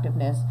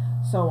attractiveness,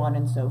 so on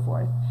and so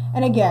forth.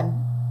 And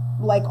again,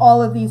 like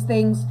all of these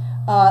things,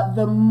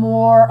 the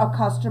more a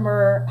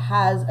customer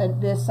has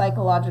this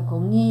psychological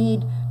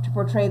need to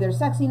portray their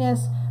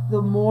sexiness,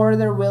 the more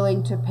they're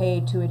willing to pay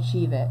to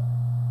achieve it.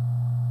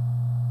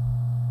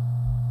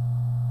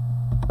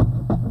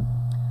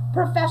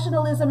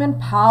 Professionalism and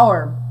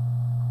power.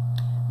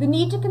 The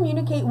need to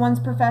communicate one's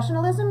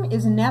professionalism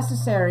is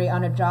necessary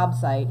on a job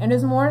site, and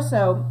is more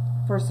so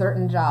for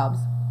certain jobs.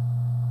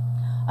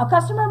 A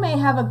customer may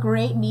have a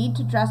great need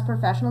to dress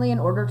professionally in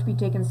order to be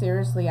taken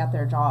seriously at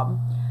their job.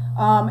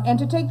 And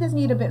to take this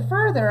need a bit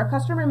further, a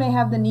customer may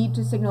have the need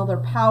to signal their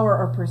power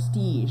or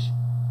prestige.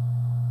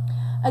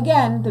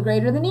 Again, the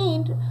greater the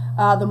need,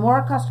 the more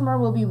a customer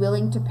will be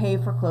willing to pay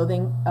for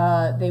clothing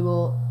they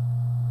will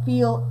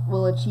feel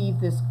will achieve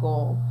this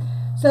goal.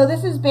 So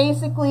this is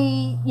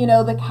basically, you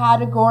know, the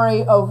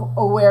category of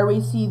where we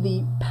see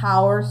the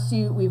power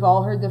suit. We've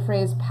all heard the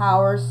phrase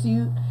power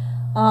suit.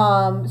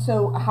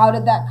 So how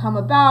did that come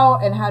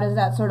about, and how does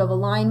that sort of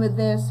align with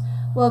this?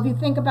 Well, if you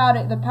think about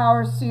it, the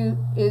power suit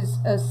is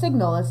a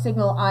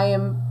signal. I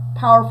am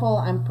powerful,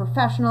 I'm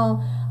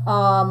professional,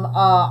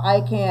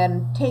 I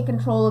can take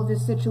control of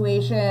this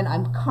situation,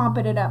 I'm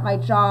competent at my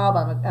job,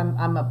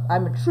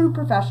 I'm a true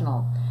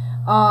professional.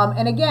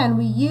 And again,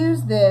 we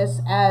use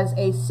this as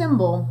a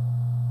symbol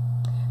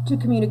to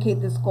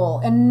communicate this goal.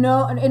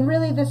 And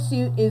really this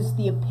suit is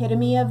the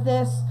epitome of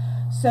this.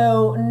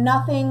 So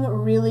nothing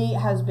really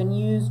has been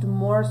used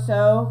more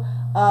so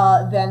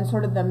than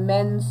sort of the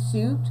men's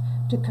suit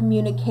to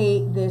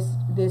communicate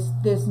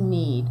this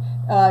need.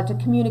 To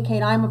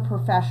communicate, I'm a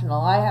professional,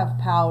 I have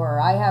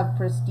power, I have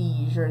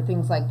prestige, or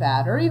things like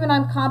that. Or even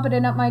I'm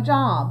competent at my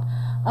job.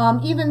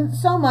 Even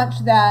so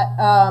much that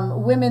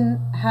women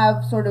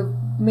have sort of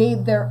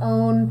made their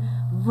own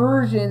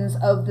versions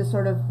of the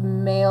sort of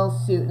male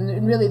suit,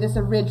 and really this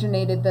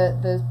originated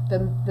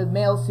the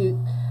male suit,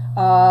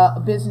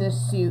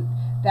 business suit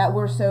that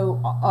we're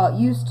so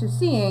used to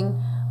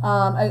seeing.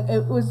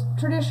 It was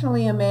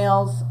traditionally a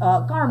male's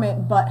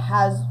garment, but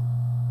has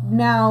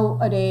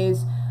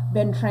nowadays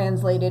been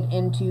translated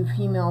into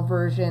female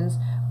versions.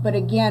 But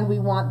again, we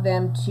want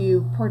them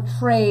to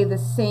portray the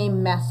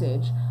same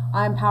message.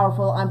 I'm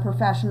powerful, I'm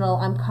professional,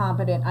 I'm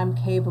competent, I'm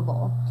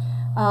capable.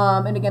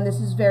 And again, this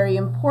is a very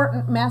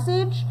important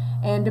message,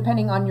 and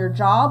depending on your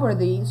job or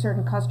the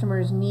certain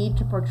customers need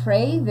to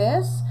portray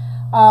this,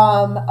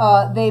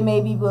 they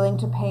may be willing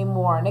to pay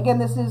more. And again,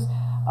 this is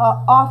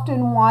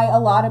often why a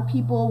lot of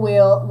people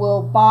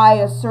will buy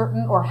a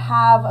certain or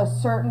have a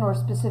certain or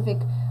specific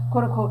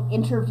quote-unquote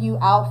interview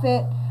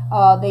outfit.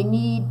 They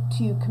need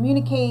to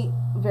communicate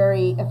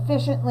very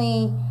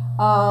efficiently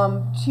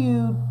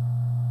to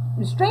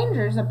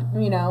strangers,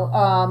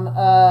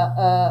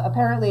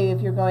 apparently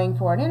if you're going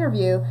for an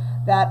interview,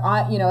 that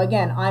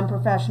again, I'm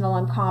professional,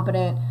 I'm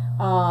competent,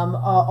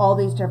 all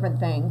these different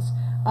things.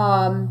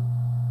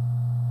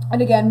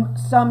 And again,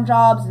 some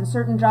jobs and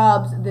certain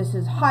jobs, this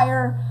is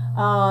higher.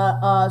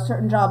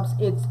 Certain jobs,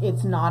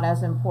 it's not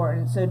as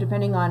important. So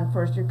depending on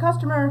first your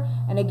customer,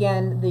 and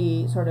again,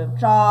 the sort of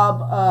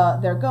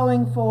job they're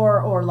going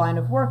for or line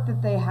of work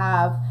that they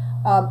have,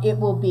 it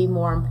will be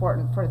more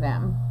important for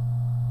them.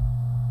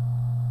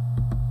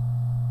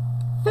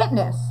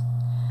 Fitness.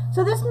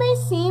 So this may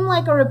seem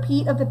like a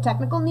repeat of the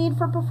technical need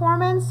for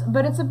performance,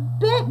 but it's a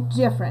bit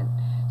different.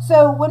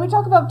 So when we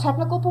talk about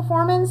technical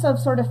performance of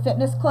sort of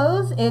fitness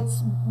clothes,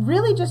 it's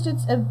really just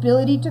its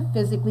ability to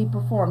physically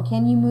perform.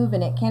 Can you move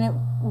in it? Can it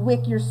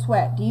wick your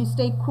sweat? Do you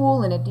stay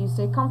cool in it? Do you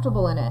stay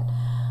comfortable in it?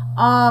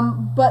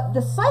 But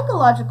the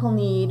psychological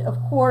need, of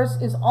course,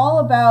 is all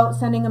about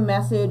sending a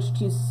message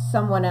to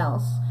someone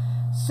else.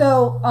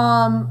 So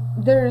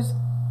there's,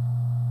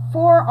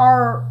 for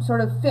our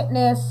sort of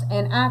fitness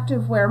and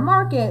activewear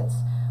markets,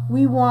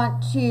 we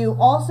want to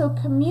also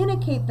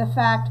communicate the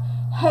fact,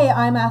 hey,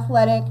 I'm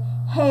athletic,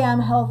 hey,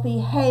 I'm healthy,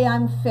 hey,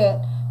 I'm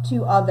fit,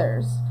 to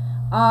others.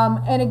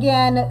 And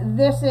again,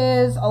 this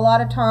is a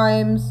lot of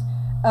times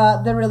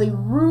the really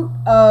root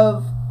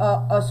of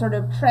a sort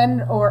of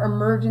trend or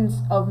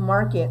emergence of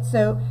market.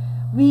 So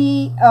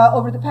we,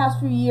 over the past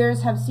few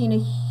years, have seen a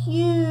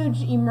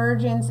huge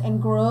emergence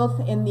and growth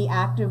in the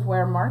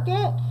activewear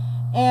market.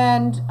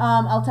 And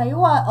I'll tell you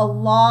what, a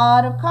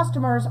lot of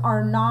customers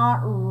are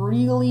not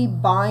really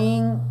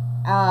buying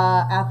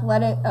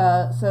athletic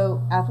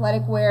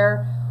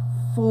wear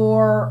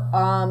for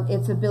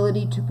its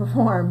ability to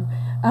perform.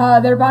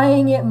 They're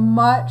buying it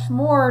much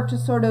more to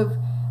sort of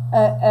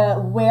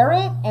wear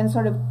it and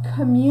sort of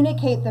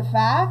communicate the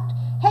fact,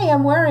 hey,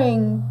 I'm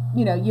wearing,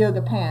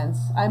 yoga pants,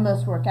 I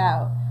must work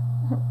out.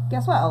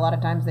 Guess what? A lot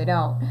of times they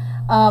don't.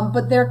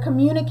 But they're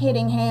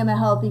communicating, hey, I'm a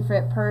healthy,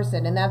 fit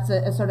person, and that's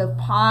a sort of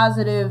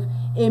positive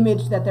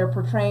image that they're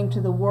portraying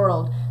to the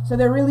world. So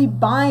they're really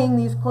buying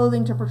these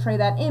clothing to portray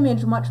that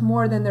image much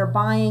more than they're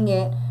buying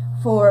it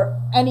for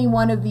any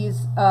one of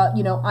these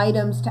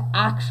items to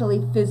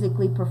actually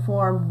physically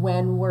perform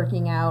when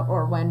working out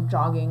or when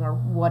jogging or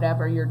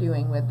whatever you're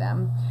doing with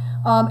them.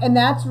 And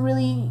that's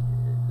really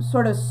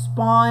sort of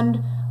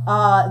spawned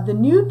the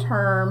new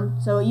term.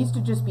 So it used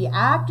to just be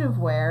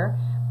activewear,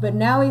 but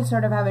now we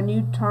sort of have a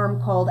new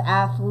term called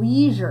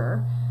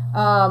athleisure,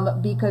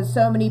 because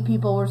so many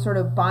people were sort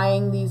of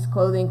buying these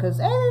clothing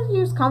because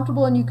it's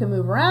comfortable and you can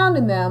move around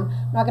in them.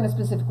 I'm not going to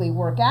specifically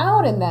work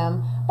out in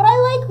them, but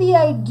I like the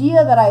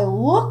idea that I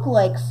look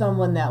like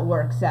someone that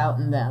works out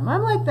in them. I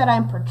like that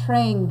I'm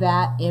portraying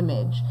that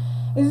image.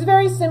 It's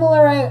very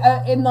similar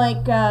in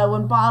like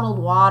when bottled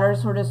water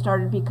sort of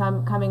started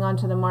coming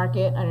onto the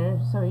market. I don't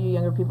know, some of you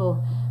younger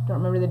people don't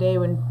remember the day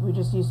when we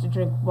just used to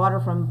drink water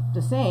from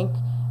the sink,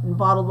 and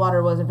bottled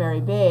water wasn't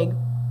very big.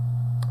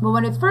 But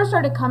when it first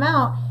started to come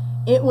out,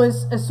 it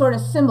was a sort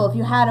of symbol. If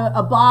you had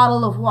a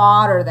bottle of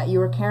water that you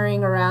were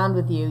carrying around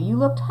with you, you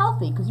looked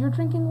healthy because you were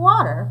drinking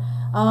water.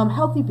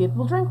 Healthy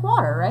people drink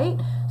water, right?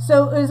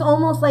 So it was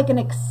almost like an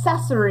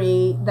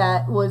accessory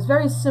that was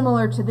very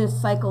similar to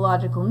this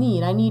psychological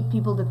need. I need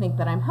people to think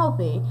that I'm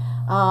healthy,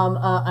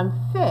 I'm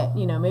fit,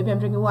 maybe I'm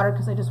drinking water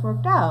because I just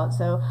worked out,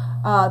 so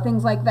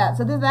things like that.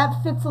 So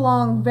that fits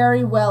along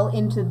very well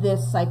into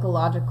this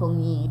psychological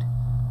need.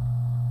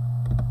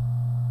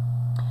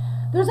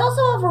 There's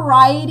also a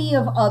variety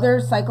of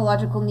other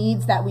psychological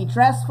needs that we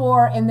dress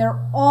for, and they're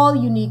all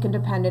unique and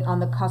dependent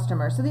on the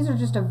customer. So these are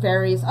just a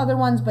various other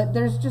ones, but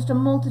there's just a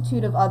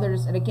multitude of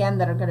others, and again,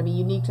 that are going to be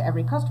unique to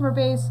every customer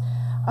base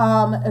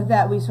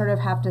that we sort of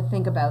have to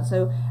think about.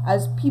 So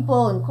as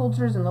people and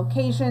cultures and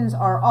locations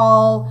are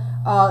all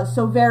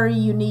so very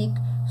unique,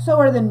 so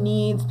are the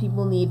needs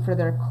people need for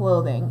their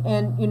clothing.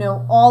 And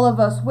all of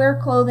us wear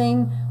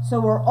clothing, so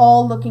we're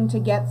all looking to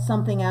get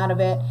something out of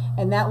it,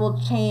 and that will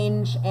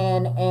change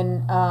and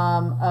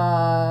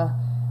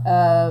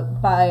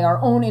by our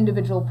own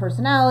individual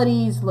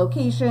personalities,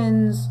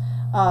 locations,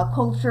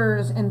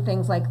 cultures, and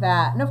things like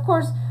that. And of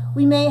course,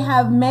 we may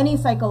have many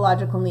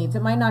psychological needs.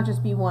 It might not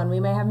just be one. We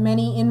may have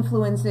many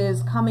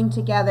influences coming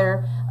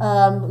together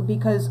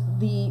because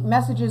the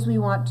messages we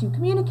want to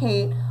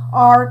communicate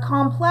are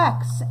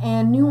complex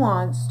and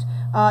nuanced,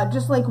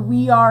 just like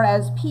we are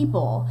as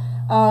people.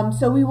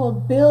 So we will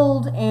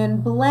build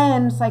and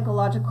blend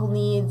psychological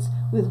needs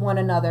with one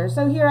another.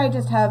 So here I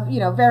just have,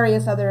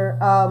 various other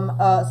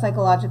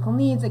psychological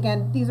needs.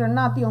 Again, these are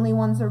not the only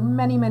ones. There are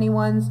many, many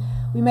ones.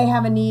 We may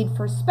have a need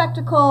for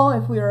spectacle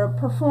if we are a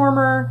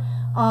performer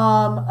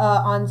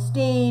on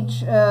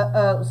stage.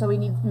 So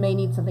we may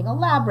need something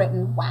elaborate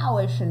and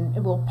wowish, and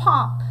it will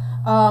pop.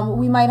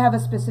 We might have a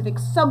specific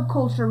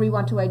subculture we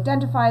want to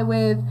identify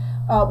with.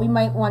 We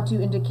might want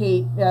to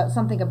indicate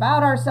something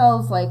about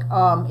ourselves, like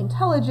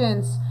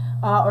intelligence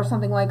or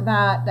something like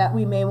that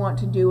we may want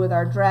to do with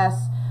our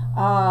dress,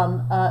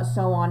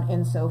 so on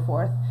and so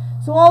forth.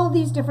 So all of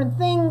these different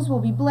things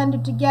will be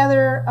blended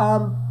together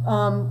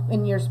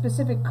in your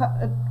specific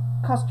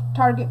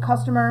target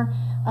customer,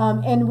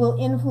 and will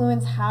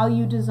influence how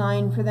you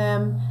design for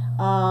them,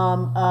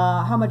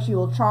 how much you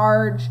will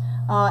charge,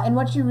 and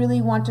what you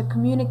really want to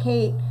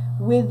communicate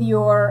with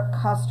your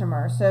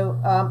customer.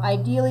 So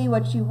ideally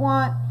what you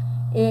want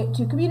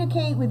to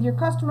communicate with your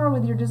customer,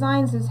 with your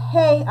designs, is,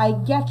 hey, I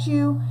get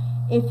you.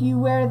 If you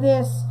wear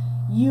this,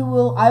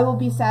 I will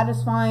be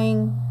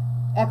satisfying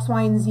X,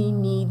 Y, and Z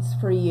needs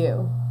for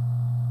you.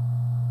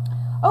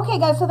 Okay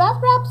guys, so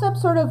that wraps up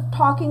sort of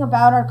talking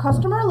about our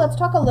customer. Let's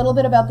talk a little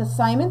bit about the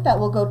assignment that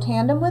will go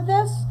tandem with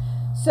this.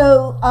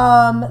 So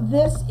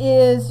this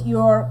is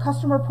your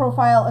customer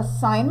profile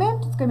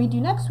assignment. It's going to be due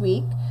next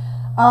week.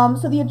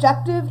 So the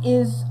objective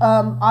is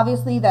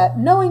obviously that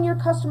knowing your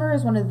customer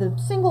is one of the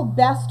single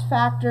best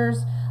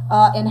factors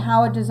in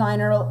how a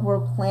designer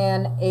will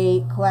plan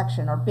a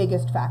collection, or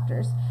biggest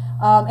factors,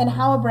 and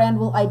how a brand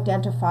will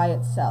identify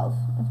itself.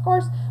 Of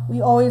course,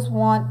 we always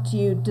want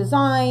to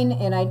design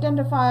and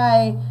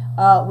identify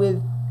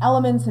with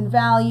elements and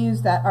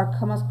values that our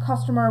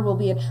customer will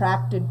be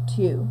attracted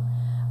to.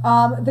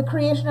 The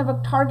creation of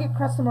a target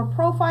customer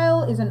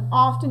profile is an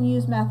often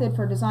used method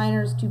for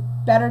designers to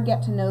better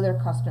get to know their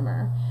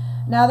customer.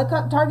 Now the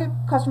target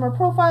customer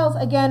profiles,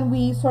 again,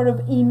 we sort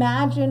of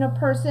imagine a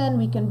person,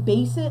 we can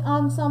base it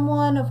on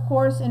someone, of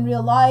course, in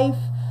real life.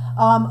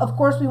 Of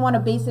course, we want to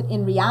base it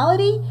in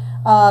reality.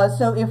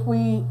 So if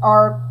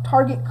our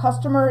target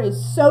customer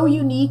is so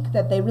unique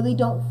that they really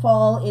don't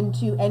fall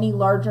into any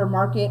larger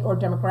market or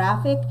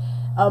demographic,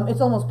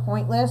 it's almost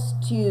pointless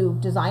to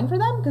design for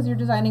them, because you're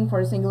designing for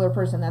a singular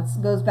person. That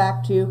goes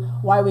back to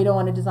why we don't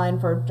want to design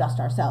for just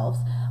ourselves.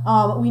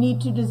 We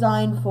need to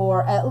design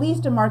for at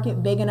least a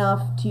market big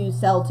enough to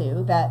sell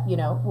to, that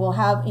we'll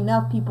have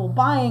enough people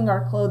buying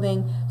our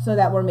clothing so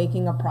that we're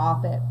making a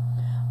profit.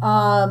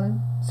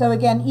 So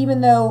again,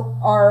 even though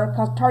our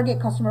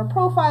target customer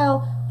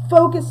profile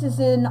focuses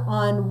in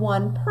on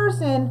one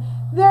person,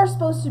 they're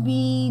supposed to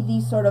be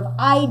the sort of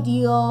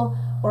ideal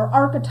or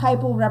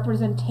archetypal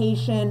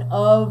representation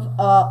of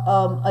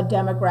a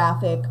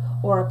demographic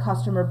or a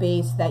customer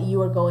base that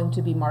you are going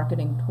to be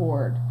marketing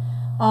toward.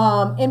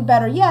 And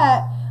better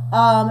yet,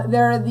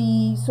 they're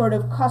the sort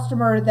of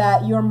customer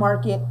that your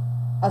market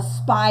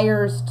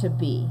aspires to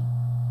be.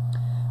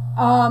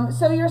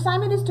 So your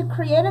assignment is to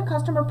create a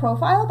customer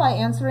profile by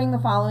answering the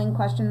following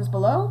questions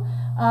below.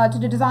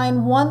 To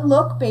design one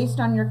look based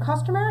on your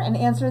customer, and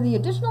answer the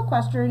additional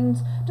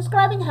questions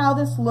describing how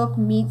this look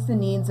meets the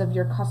needs of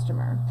your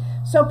customer.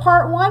 So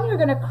part one, you're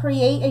going to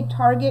create a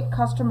target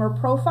customer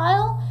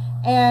profile,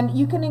 and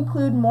you can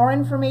include more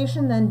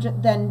information than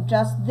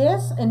just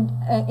this, and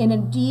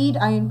indeed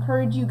I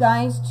encourage you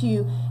guys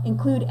to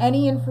include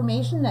any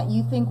information that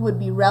you think would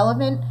be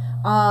relevant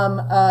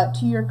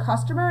to your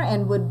customer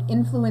and would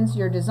influence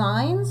your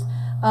designs.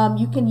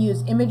 You can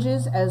use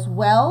images as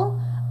well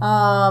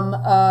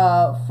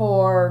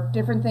for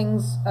different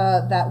things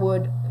that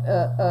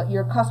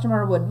your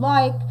customer would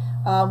like,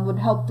 would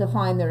help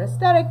define their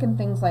aesthetic and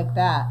things like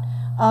that.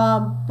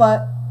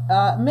 But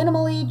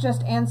minimally,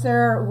 just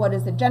answer: what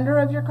is the gender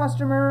of your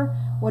customer?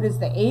 What is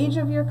the age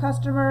of your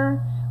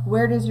customer?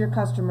 Where does your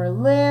customer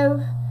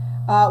live?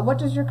 What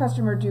does your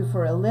customer do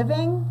for a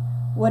living?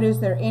 What is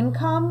their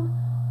income?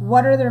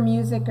 What are their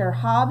music or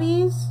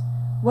hobbies?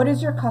 What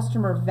is your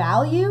customer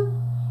value?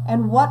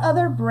 And what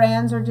other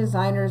brands or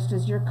designers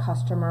does your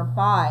customer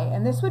buy?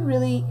 And this would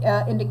really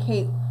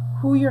indicate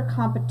who your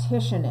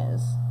competition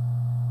is.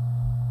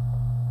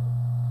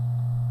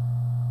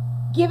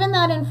 Given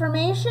that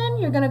information,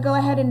 you're going to go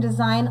ahead and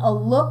design a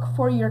look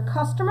for your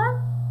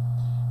customer.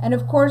 And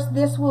of course,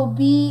 this will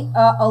be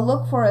a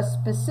look for a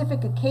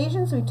specific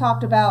occasion. So we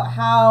talked about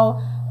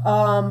how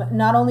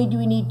not only do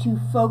we need to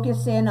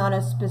focus in on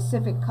a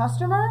specific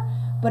customer,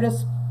 but a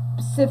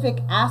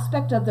specific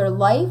aspect of their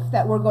life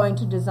that we're going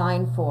to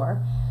design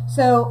for.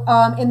 So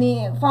in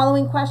the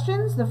following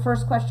questions, the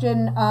first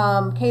question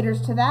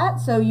caters to that.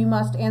 So you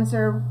must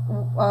answer,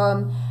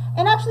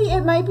 and actually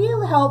it might be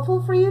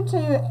helpful for you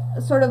to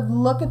sort of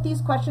look at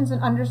these questions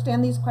and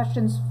understand these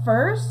questions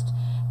first,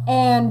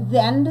 and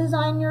then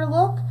design your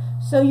look,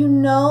 so you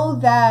know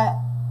that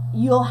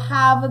you'll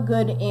have a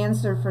good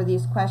answer for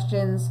these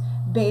questions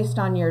based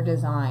on your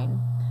design.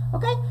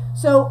 Okay,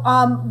 so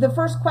the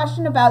first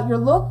question about your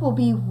look will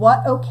be: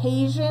 what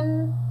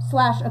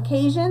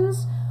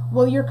occasion/occasions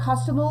will your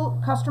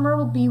customer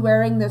will be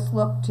wearing this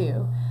look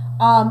to?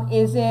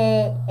 Is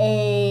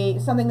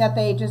it something that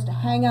they just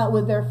hang out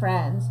with their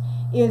friends?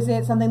 Is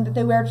it something that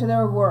they wear to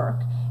their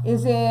work?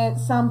 Is it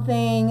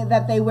something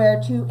that they wear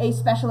to a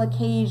special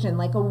occasion,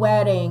 like a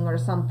wedding or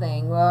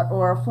something,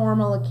 or a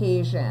formal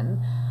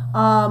occasion?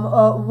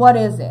 What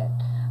is it?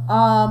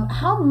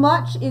 How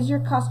much is your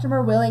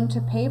customer willing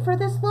to pay for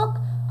this look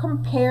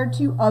compared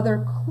to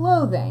other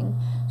clothing?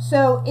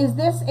 So is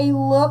this a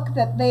look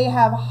that they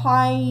have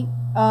high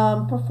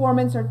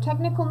performance or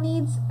technical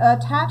needs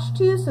attached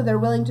to, so they're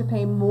willing to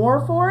pay more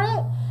for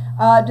it?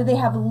 Do they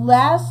have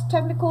less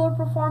technical or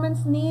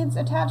performance needs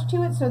attached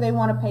to it, so they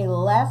want to pay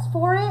less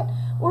for it?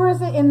 Or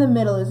is it in the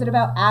middle? Is it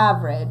about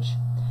average?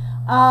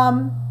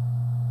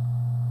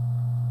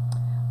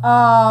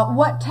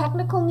 What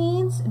technical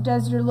needs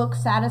does your look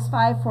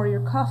satisfy for your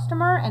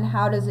customer, and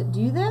how does it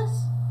do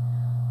this?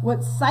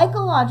 What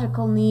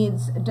psychological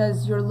needs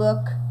does your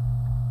look,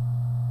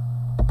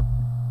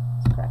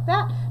 let's correct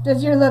that,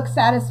 does your look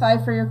satisfy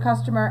for your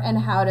customer, and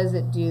how does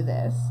it do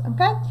this?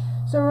 Okay,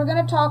 so we're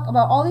going to talk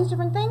about all these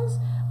different things.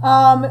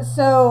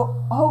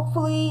 So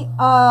hopefully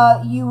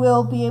you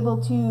will be able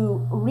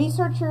to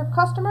research your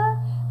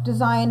customer,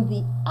 design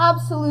the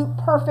absolute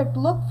perfect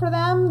look for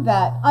them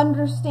that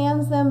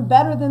understands them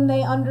better than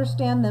they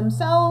understand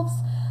themselves,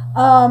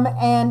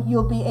 and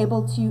you'll be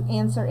able to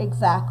answer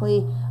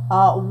exactly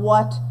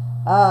what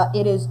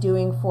it is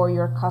doing for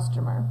your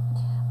customer.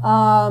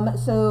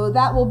 So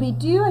that will be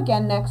due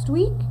again next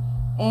week,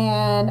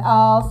 and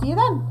I'll see you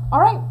then. All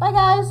right, bye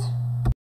guys.